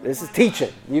preaching. This is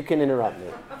teaching. You can interrupt me.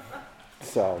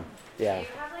 So, yeah. Do you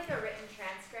have like a written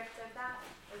transcript of that,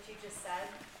 what you just said?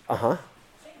 Uh-huh.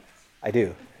 I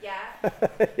do. Yeah?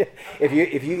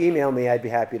 If you email me, I'd be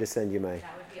happy to send you That would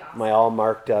be awesome. my all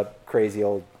marked up, crazy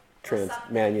old Something,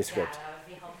 manuscript. Yeah, that would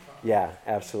be helpful. Yeah,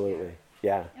 absolutely.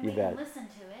 Yeah, And you we bet. can listen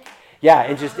to it. Yeah,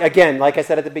 and just again, like I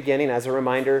said at the beginning, as a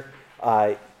reminder,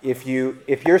 if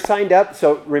you're signed up,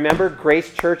 so remember,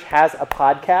 Grace Church has a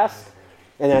podcast,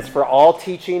 and that's for all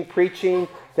teaching, preaching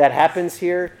that happens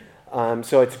here.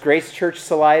 So it's Grace Church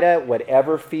Salida,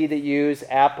 whatever feed that you use,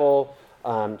 Apple,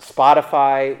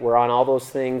 Spotify. We're on all those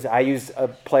things. I use a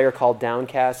player called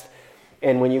Downcast,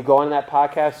 and when you go on that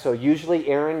podcast, so usually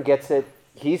Aaron gets it.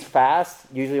 He's fast.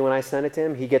 Usually when I send it to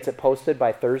him, he gets it posted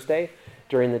by Thursday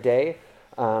during the day.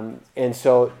 And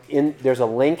so there's a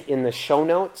link in the show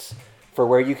notes for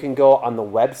where you can go on the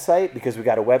website, because we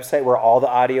got a website where all the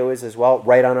audio is as well,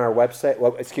 right on our website.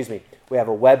 Well, we have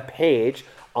a web page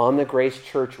on the Grace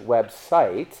Church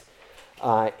website,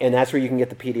 and that's where you can get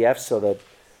the PDFs. So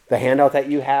the handout that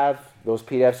you have, those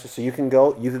PDFs, so you could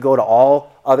go to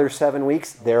all other 7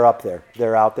 weeks. They're up there.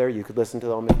 They're out there. You could listen to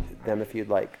them if you'd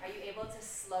like. Are you able to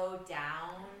slow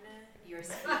down your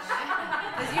speech?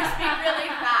 Because you speak really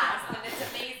fast, and it's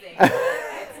amazing.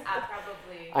 It's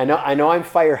probably... I know I'm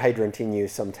fire hydranting you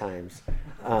sometimes.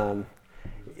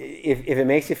 If it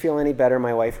makes you feel any better,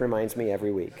 my wife reminds me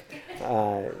every week.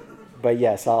 But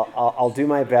yes, I'll do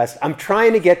my best. I'm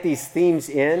trying to get these themes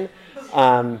in.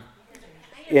 I'm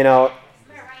gonna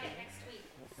write it next week.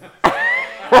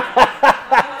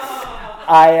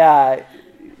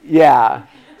 Yeah.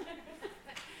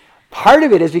 Part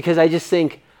of it is because I just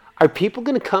think, are people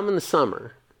going to come in the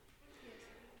summer?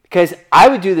 Because I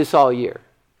would do this all year.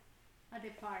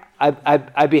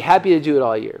 I'd be happy to do it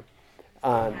all year.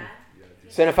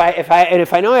 So if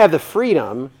I know I have the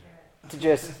freedom to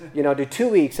just do 2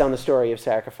 weeks on the story of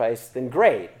sacrifice, then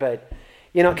great. But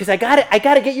because I got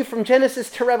to get you from Genesis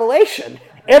to Revelation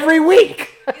every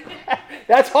week.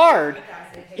 That's hard,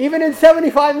 even in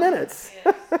 75 minutes.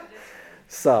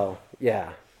 So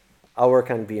yeah, I'll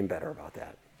work on being better about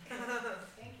that.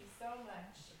 Thank you so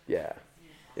much. Yeah.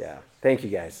 Thank you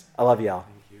guys. I love y'all.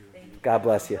 God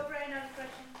bless you. So, Brian, I have a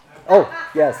question. Oh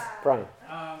yes, Brian.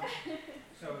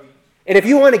 So, And if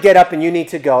you want to get up and you need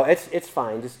to go, it's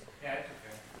fine. Just yeah, it's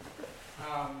okay.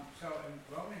 So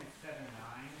in Romans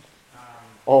 7:9,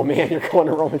 oh man, you're going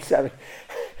to Romans 7.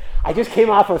 I just came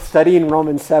off of studying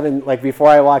Romans 7 like before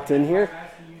I walked in here.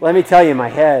 Let me tell you, my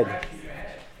head.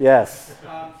 Yes. So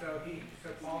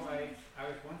Paul writes, I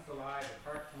was once alive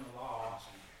apart from the law,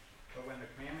 but when the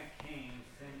commandment came,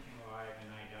 sin came alive and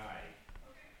I died.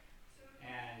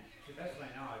 And to the best of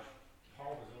my knowledge,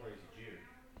 Paul was always a Jew.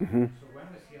 Mm-hmm. So when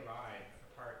was he alive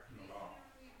apart from the law?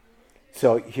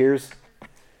 So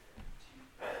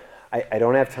I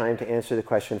don't have time to answer the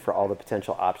question for all the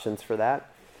potential options for that.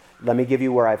 Let me give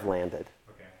you where I've landed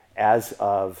as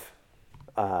of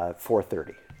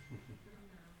 4:30.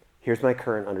 Here's my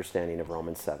current understanding of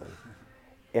Romans 7.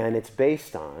 And it's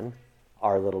based on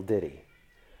our little ditty.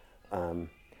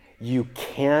 You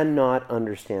cannot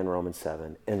understand Romans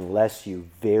 7 unless you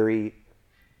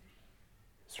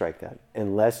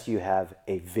unless you have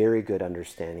a very good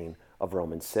understanding of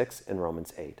Romans 6 and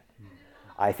Romans 8.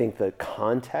 I think the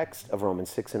context of Romans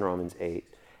 6 and Romans 8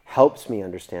 helps me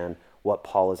understand what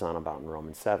Paul is on about in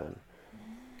Romans 7.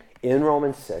 In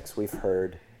Romans 6, we've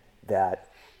heard that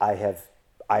I have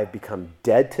become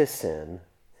dead to sin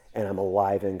and I'm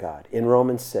alive in God. In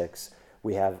Romans 6,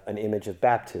 we have an image of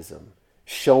baptism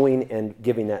showing and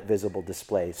giving that visible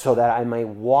display so that I may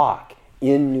walk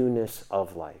in newness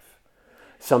of life.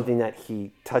 Something that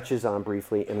he touches on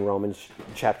briefly in Romans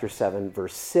chapter 7,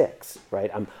 verse 6,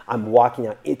 right? I'm walking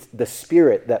out. It's the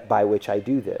Spirit that by which I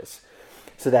do this.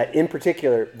 So that in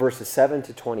particular, verses 7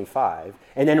 to 25,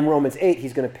 and then in Romans 8,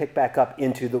 he's going to pick back up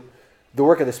into the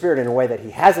work of the Spirit in a way that he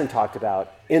hasn't talked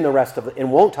about in the rest of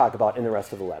and won't talk about in the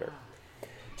rest of the letter.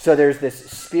 So there's this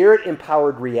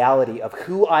Spirit-empowered reality of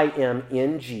who I am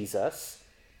in Jesus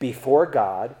before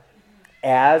God,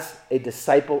 as a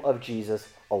disciple of Jesus,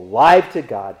 alive to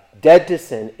God, dead to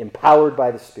sin, empowered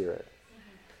by the Spirit.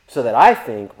 So that I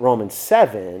think Romans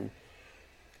 7,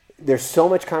 there's so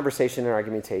much conversation and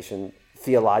argumentation,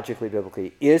 theologically,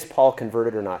 biblically. Is Paul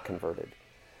converted or not converted?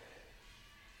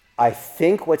 I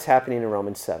think what's happening in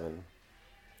Romans 7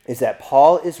 is that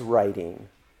Paul is writing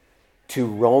to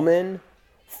Roman,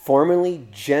 formerly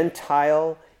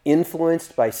Gentile,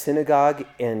 influenced by synagogue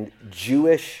and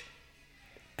Jewish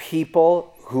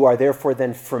people who are therefore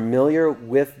then familiar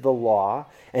with the law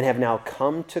and have now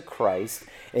come to Christ.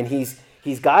 And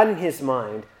he's got in his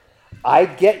mind, I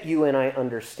get you and I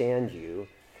understand you.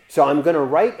 So I'm going to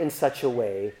write in such a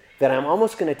way that I'm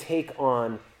almost going to take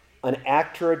on an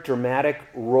actor, dramatic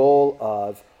role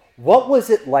of what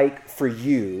was it like for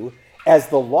you as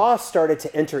the law started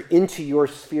to enter into your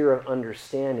sphere of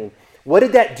understanding? What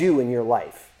did that do in your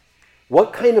life?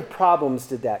 What kind of problems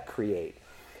did that create?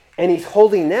 And he's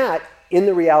holding that in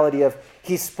the reality of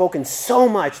he's spoken so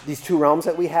much, these two realms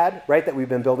that we had, right, that we've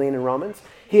been building in Romans.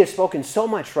 He has spoken so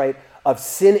much, right, of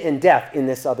sin and death in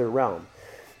this other realm.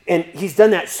 And he's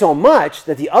done that so much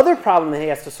that the other problem that he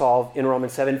has to solve in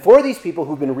Romans 7 for these people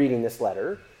who've been reading this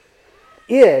letter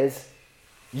is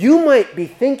you might be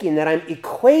thinking that I'm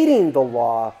equating the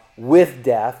law with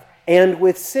death and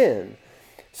with sin.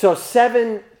 So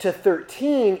 7 to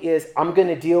 13 is I'm going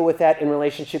to deal with that in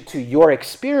relationship to your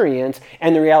experience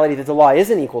and the reality that the law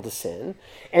isn't equal to sin.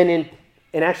 And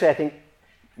actually I think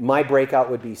my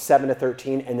breakout would be 7 to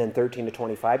 13 and then 13 to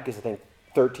 25 because I think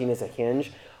 13 is a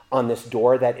hinge on this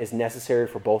door that is necessary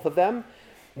for both of them.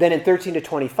 Then in 13 to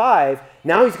 25,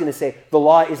 now he's going to say the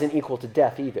law isn't equal to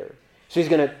death either. So he's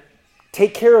going to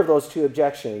take care of those two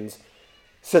objections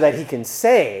so that he can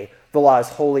say the law is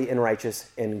holy and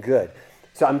righteous and good.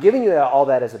 So I'm giving you all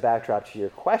that as a backdrop to your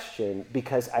question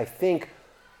because I think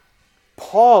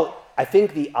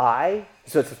the I,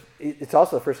 so it's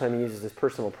also the first time he uses this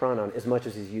personal pronoun as much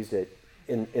as he's used it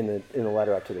in the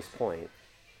letter up to this point.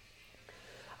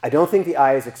 I don't think the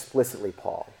I is explicitly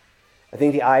Paul. I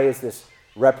think the I is this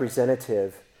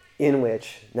representative in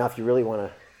which, now if you really want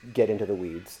to get into the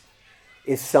weeds,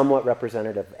 is somewhat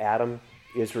representative of Adam,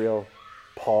 Israel,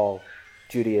 Paul,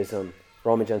 Judaism,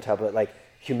 Roman Gentile, but like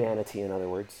humanity in other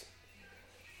words.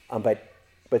 But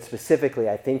specifically,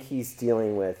 I think he's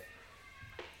dealing with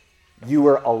you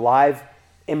were alive,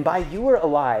 and by you were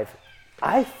alive,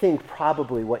 I think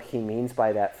probably what he means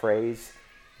by that phrase,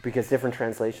 because different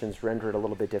translations render it a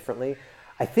little bit differently,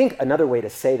 I think another way to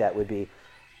say that would be,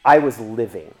 I was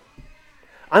living.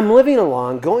 I'm living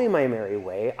along, going my merry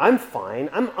way, I'm fine,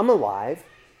 I'm alive.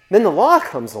 Then the law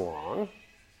comes along.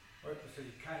 Well, so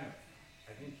you kind of,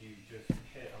 I think you just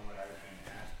hit on what I was going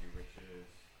to ask you, which is,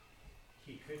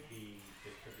 this could be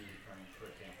referring, for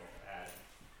example, to Adam.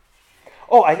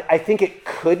 Oh, I think it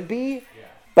could be, Yeah.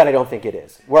 but I don't think it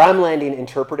is. Where I'm landing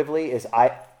interpretively is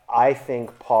I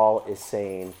think Paul is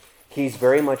saying he's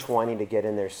very much wanting to get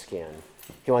in their skin.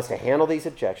 He wants to handle these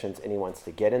objections, and he wants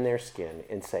to get in their skin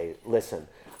and say, listen,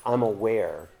 I'm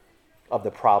aware of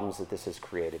the problems that this has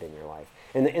created in your life.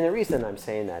 And the reason I'm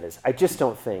saying that is I just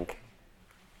don't think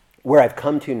where I've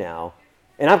come to now,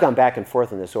 and I've gone back and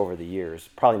forth on this over the years,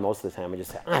 probably most of the time I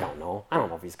just say, I don't know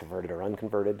if he's converted or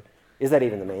unconverted. Is that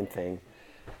even the main thing?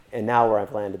 And now where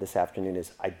I've landed this afternoon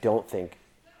is I don't think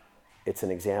it's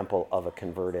an example of a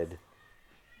converted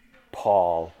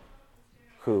Paul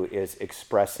who is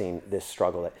expressing this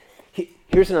struggle.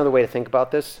 Here's another way to think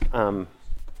about this, and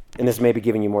this may be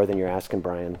giving you more than you're asking,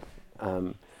 Brian.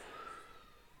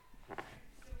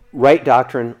 Right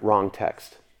doctrine, wrong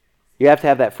text. You have to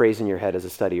have that phrase in your head as a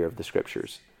studier of the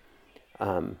scriptures.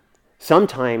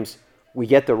 Sometimes we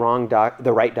get the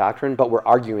right doctrine, but we're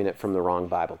arguing it from the wrong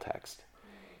Bible text.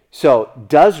 So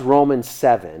does Romans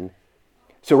 7...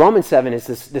 So Romans 7 is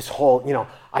this whole,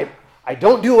 I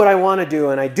don't do what I want to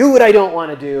do, and I do what I don't want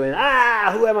to do, and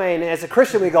who am I? And as a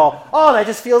Christian we go, oh, that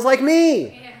just feels like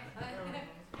me. Yeah. Oh my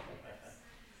goodness.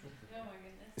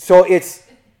 So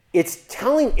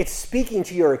it's speaking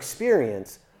to your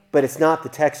experience, but it's not the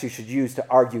text you should use to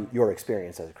argue your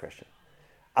experience as a Christian.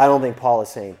 I don't think Paul is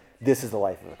saying this is the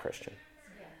life of a Christian.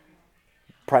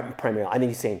 Primarily, I think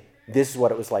he's saying this is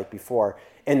what it was like before.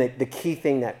 And the key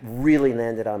thing that really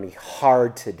landed on me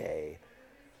hard today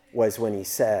was when he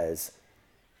says,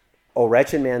 "O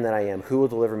wretched man that I am, who will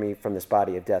deliver me from this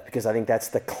body of death?" Because I think that's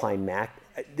the climax.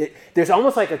 There's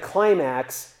almost like a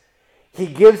climax. He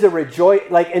gives a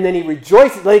and then he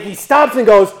rejoices, like he stops and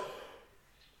goes,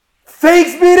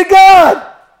 "Thanks be to God!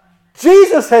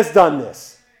 Jesus has done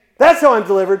this. That's how I'm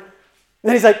delivered." And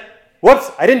then he's like, "Whoops,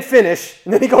 I didn't finish."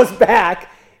 And then he goes back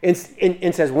and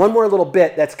says one more little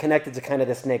bit that's connected to kind of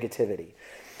this negativity.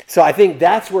 So I think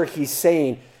that's where he's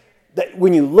saying that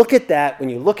when you look at that, when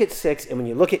you look at 6 and when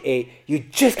you look at 8, you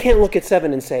just can't look at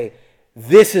 7 and say,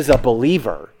 this is a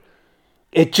believer.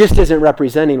 It just isn't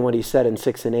representing what he said in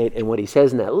 6 and 8 and what he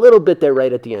says in that little bit there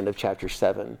right at the end of chapter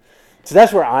 7. So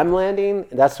that's where I'm landing.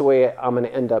 That's the way I'm going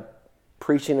to end up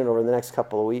preaching it over the next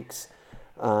couple of weeks.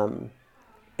 And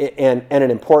an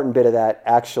important bit of that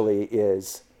actually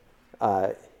is,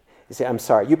 you say, I'm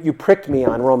sorry, you pricked me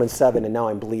on Romans 7 and now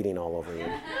I'm bleeding all over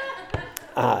you.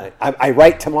 I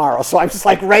write tomorrow, so I'm just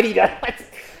like ready to,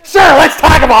 sure, let's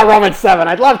talk about Romans 7.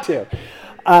 I'd love to.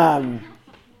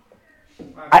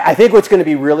 I think what's going to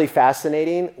be really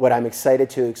fascinating, what I'm excited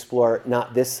to explore,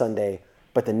 not this Sunday,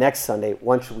 but the next Sunday,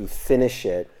 once we finish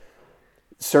it,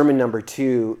 sermon number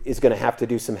 2 is going to have to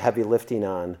do some heavy lifting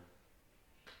on.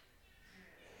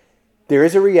 There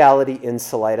is a reality in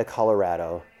Salida,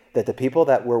 Colorado, that the people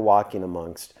that we're walking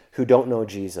amongst who don't know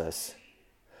Jesus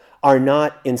are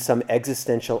not in some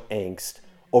existential angst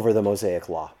over the Mosaic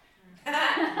Law.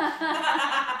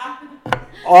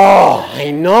 Oh,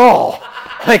 I know.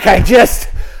 Like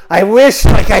I wish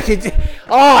like I could,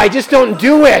 I just don't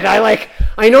do it.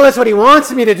 I know that's what he wants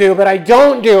me to do, but I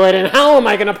don't do it. And how am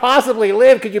I going to possibly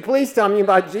live? Could you please tell me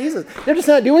about Jesus? They're just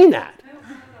not doing that.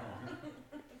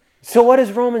 So what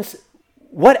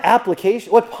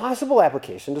possible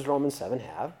application does Romans 7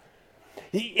 have?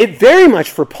 It very much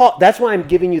for Paul, that's why I'm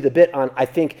giving you the bit on, I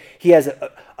think he has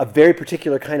a very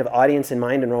particular kind of audience in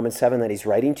mind in Romans 7 that he's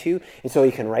writing to, and so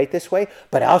he can write this way,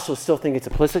 but I also still think it's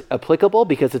applicable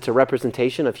because it's a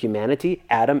representation of humanity,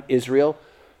 Adam, Israel,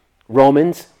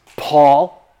 Romans,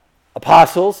 Paul,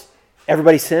 apostles,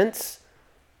 everybody since.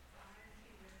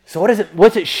 So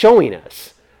what's it showing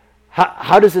us?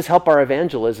 How does this help our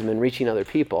evangelism in reaching other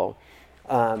people?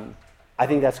 I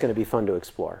think that's going to be fun to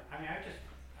explore. I mean,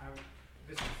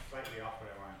 this is slightly off what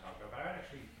I want to talk about, but I would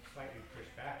actually slightly push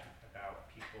back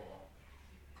about people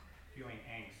feeling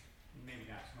angst, maybe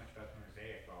not so much about the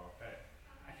Mosaic Law, but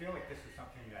I feel like this is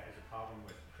something that is a problem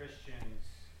with Christians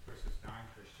versus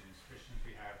non-Christians. Christians,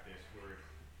 we have this word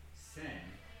sin,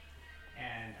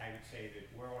 and I would say the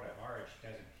world at large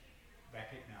doesn't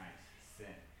recognize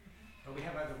sin. But we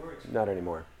have other words. Not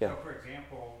anymore, yeah. So, for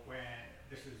example,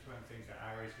 this is one of the things that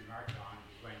I always remarked on,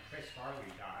 is when Chris Farley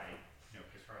died,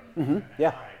 Chris Farley died,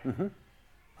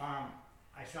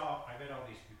 I read all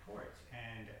these reports,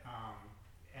 and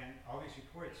all these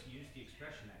reports used the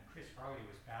expression that Chris Farley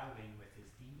was battling with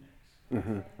his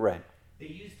demons. Right.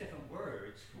 They used different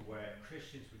words for what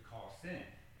Christians would call sin.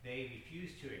 They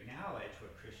refused to acknowledge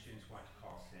what Christians want to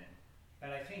call sin.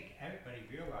 But I think everybody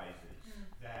realizes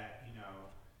that,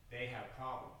 they have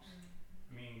problems.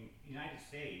 I mean, the United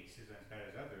States isn't as bad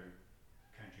as other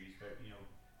countries, but,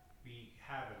 we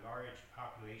have a large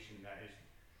population that is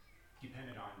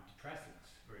dependent on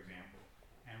depressants, for example.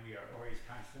 And we are always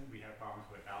we have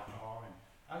problems with alcohol and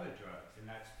other drugs, and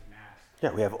that's the mass.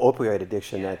 Yeah, we have opioid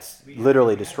addiction that's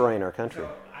literally destroying our country.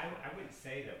 So I wouldn't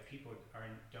say that people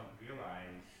don't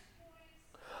realize.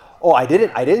 Oh, I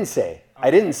didn't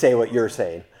say what you're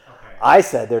saying. I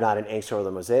said they're not an angst over the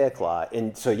Mosaic Law.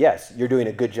 And so, yes, you're doing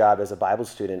a good job as a Bible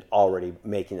student already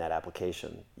making that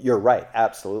application. You're right,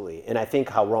 absolutely. And I think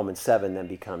how Romans 7 then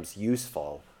becomes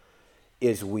useful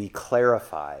is we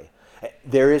clarify.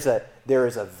 There is a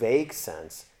vague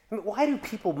sense. I mean, why do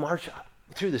people march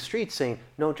through the streets saying,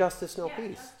 no justice, no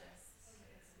peace? Justice.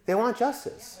 They want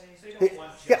justice. They don't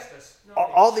want justice. Yeah,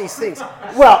 all these things.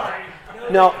 Well,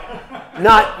 no,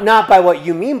 not by what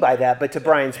you mean by that, but to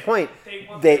Brian's point,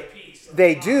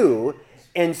 they do.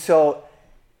 And so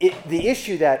the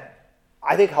issue that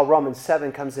I think how Romans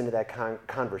 7 comes into that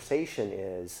conversation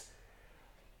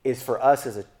is for us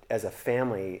as a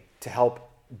family to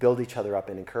help build each other up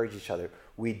and encourage each other.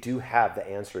 We do have the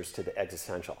answers to the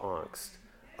existential angst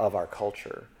of our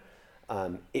culture.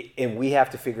 And we have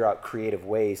to figure out creative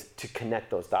ways to connect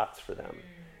those dots for them.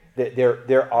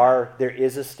 There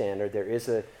is a standard,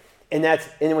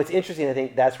 and what's interesting, I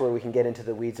think that's where we can get into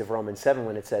the weeds of Romans 7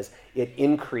 when it says it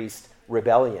increased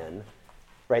rebellion,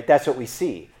 right? That's what we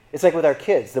see. It's like with our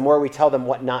kids. The more we tell them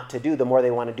what not to do, the more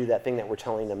they want to do that thing that we're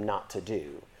telling them not to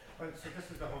do. So this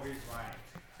is the whole reason why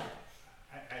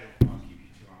I don't want to keep you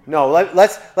too long. No,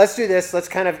 let's do this. Let's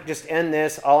kind of just end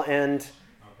this. I'll end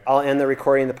the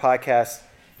recording of the podcast.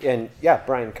 And yeah,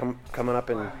 Brian, come on up,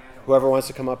 and whoever wants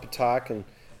to come up and talk, and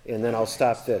then I'll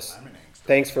stop this.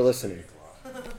 Thanks for listening.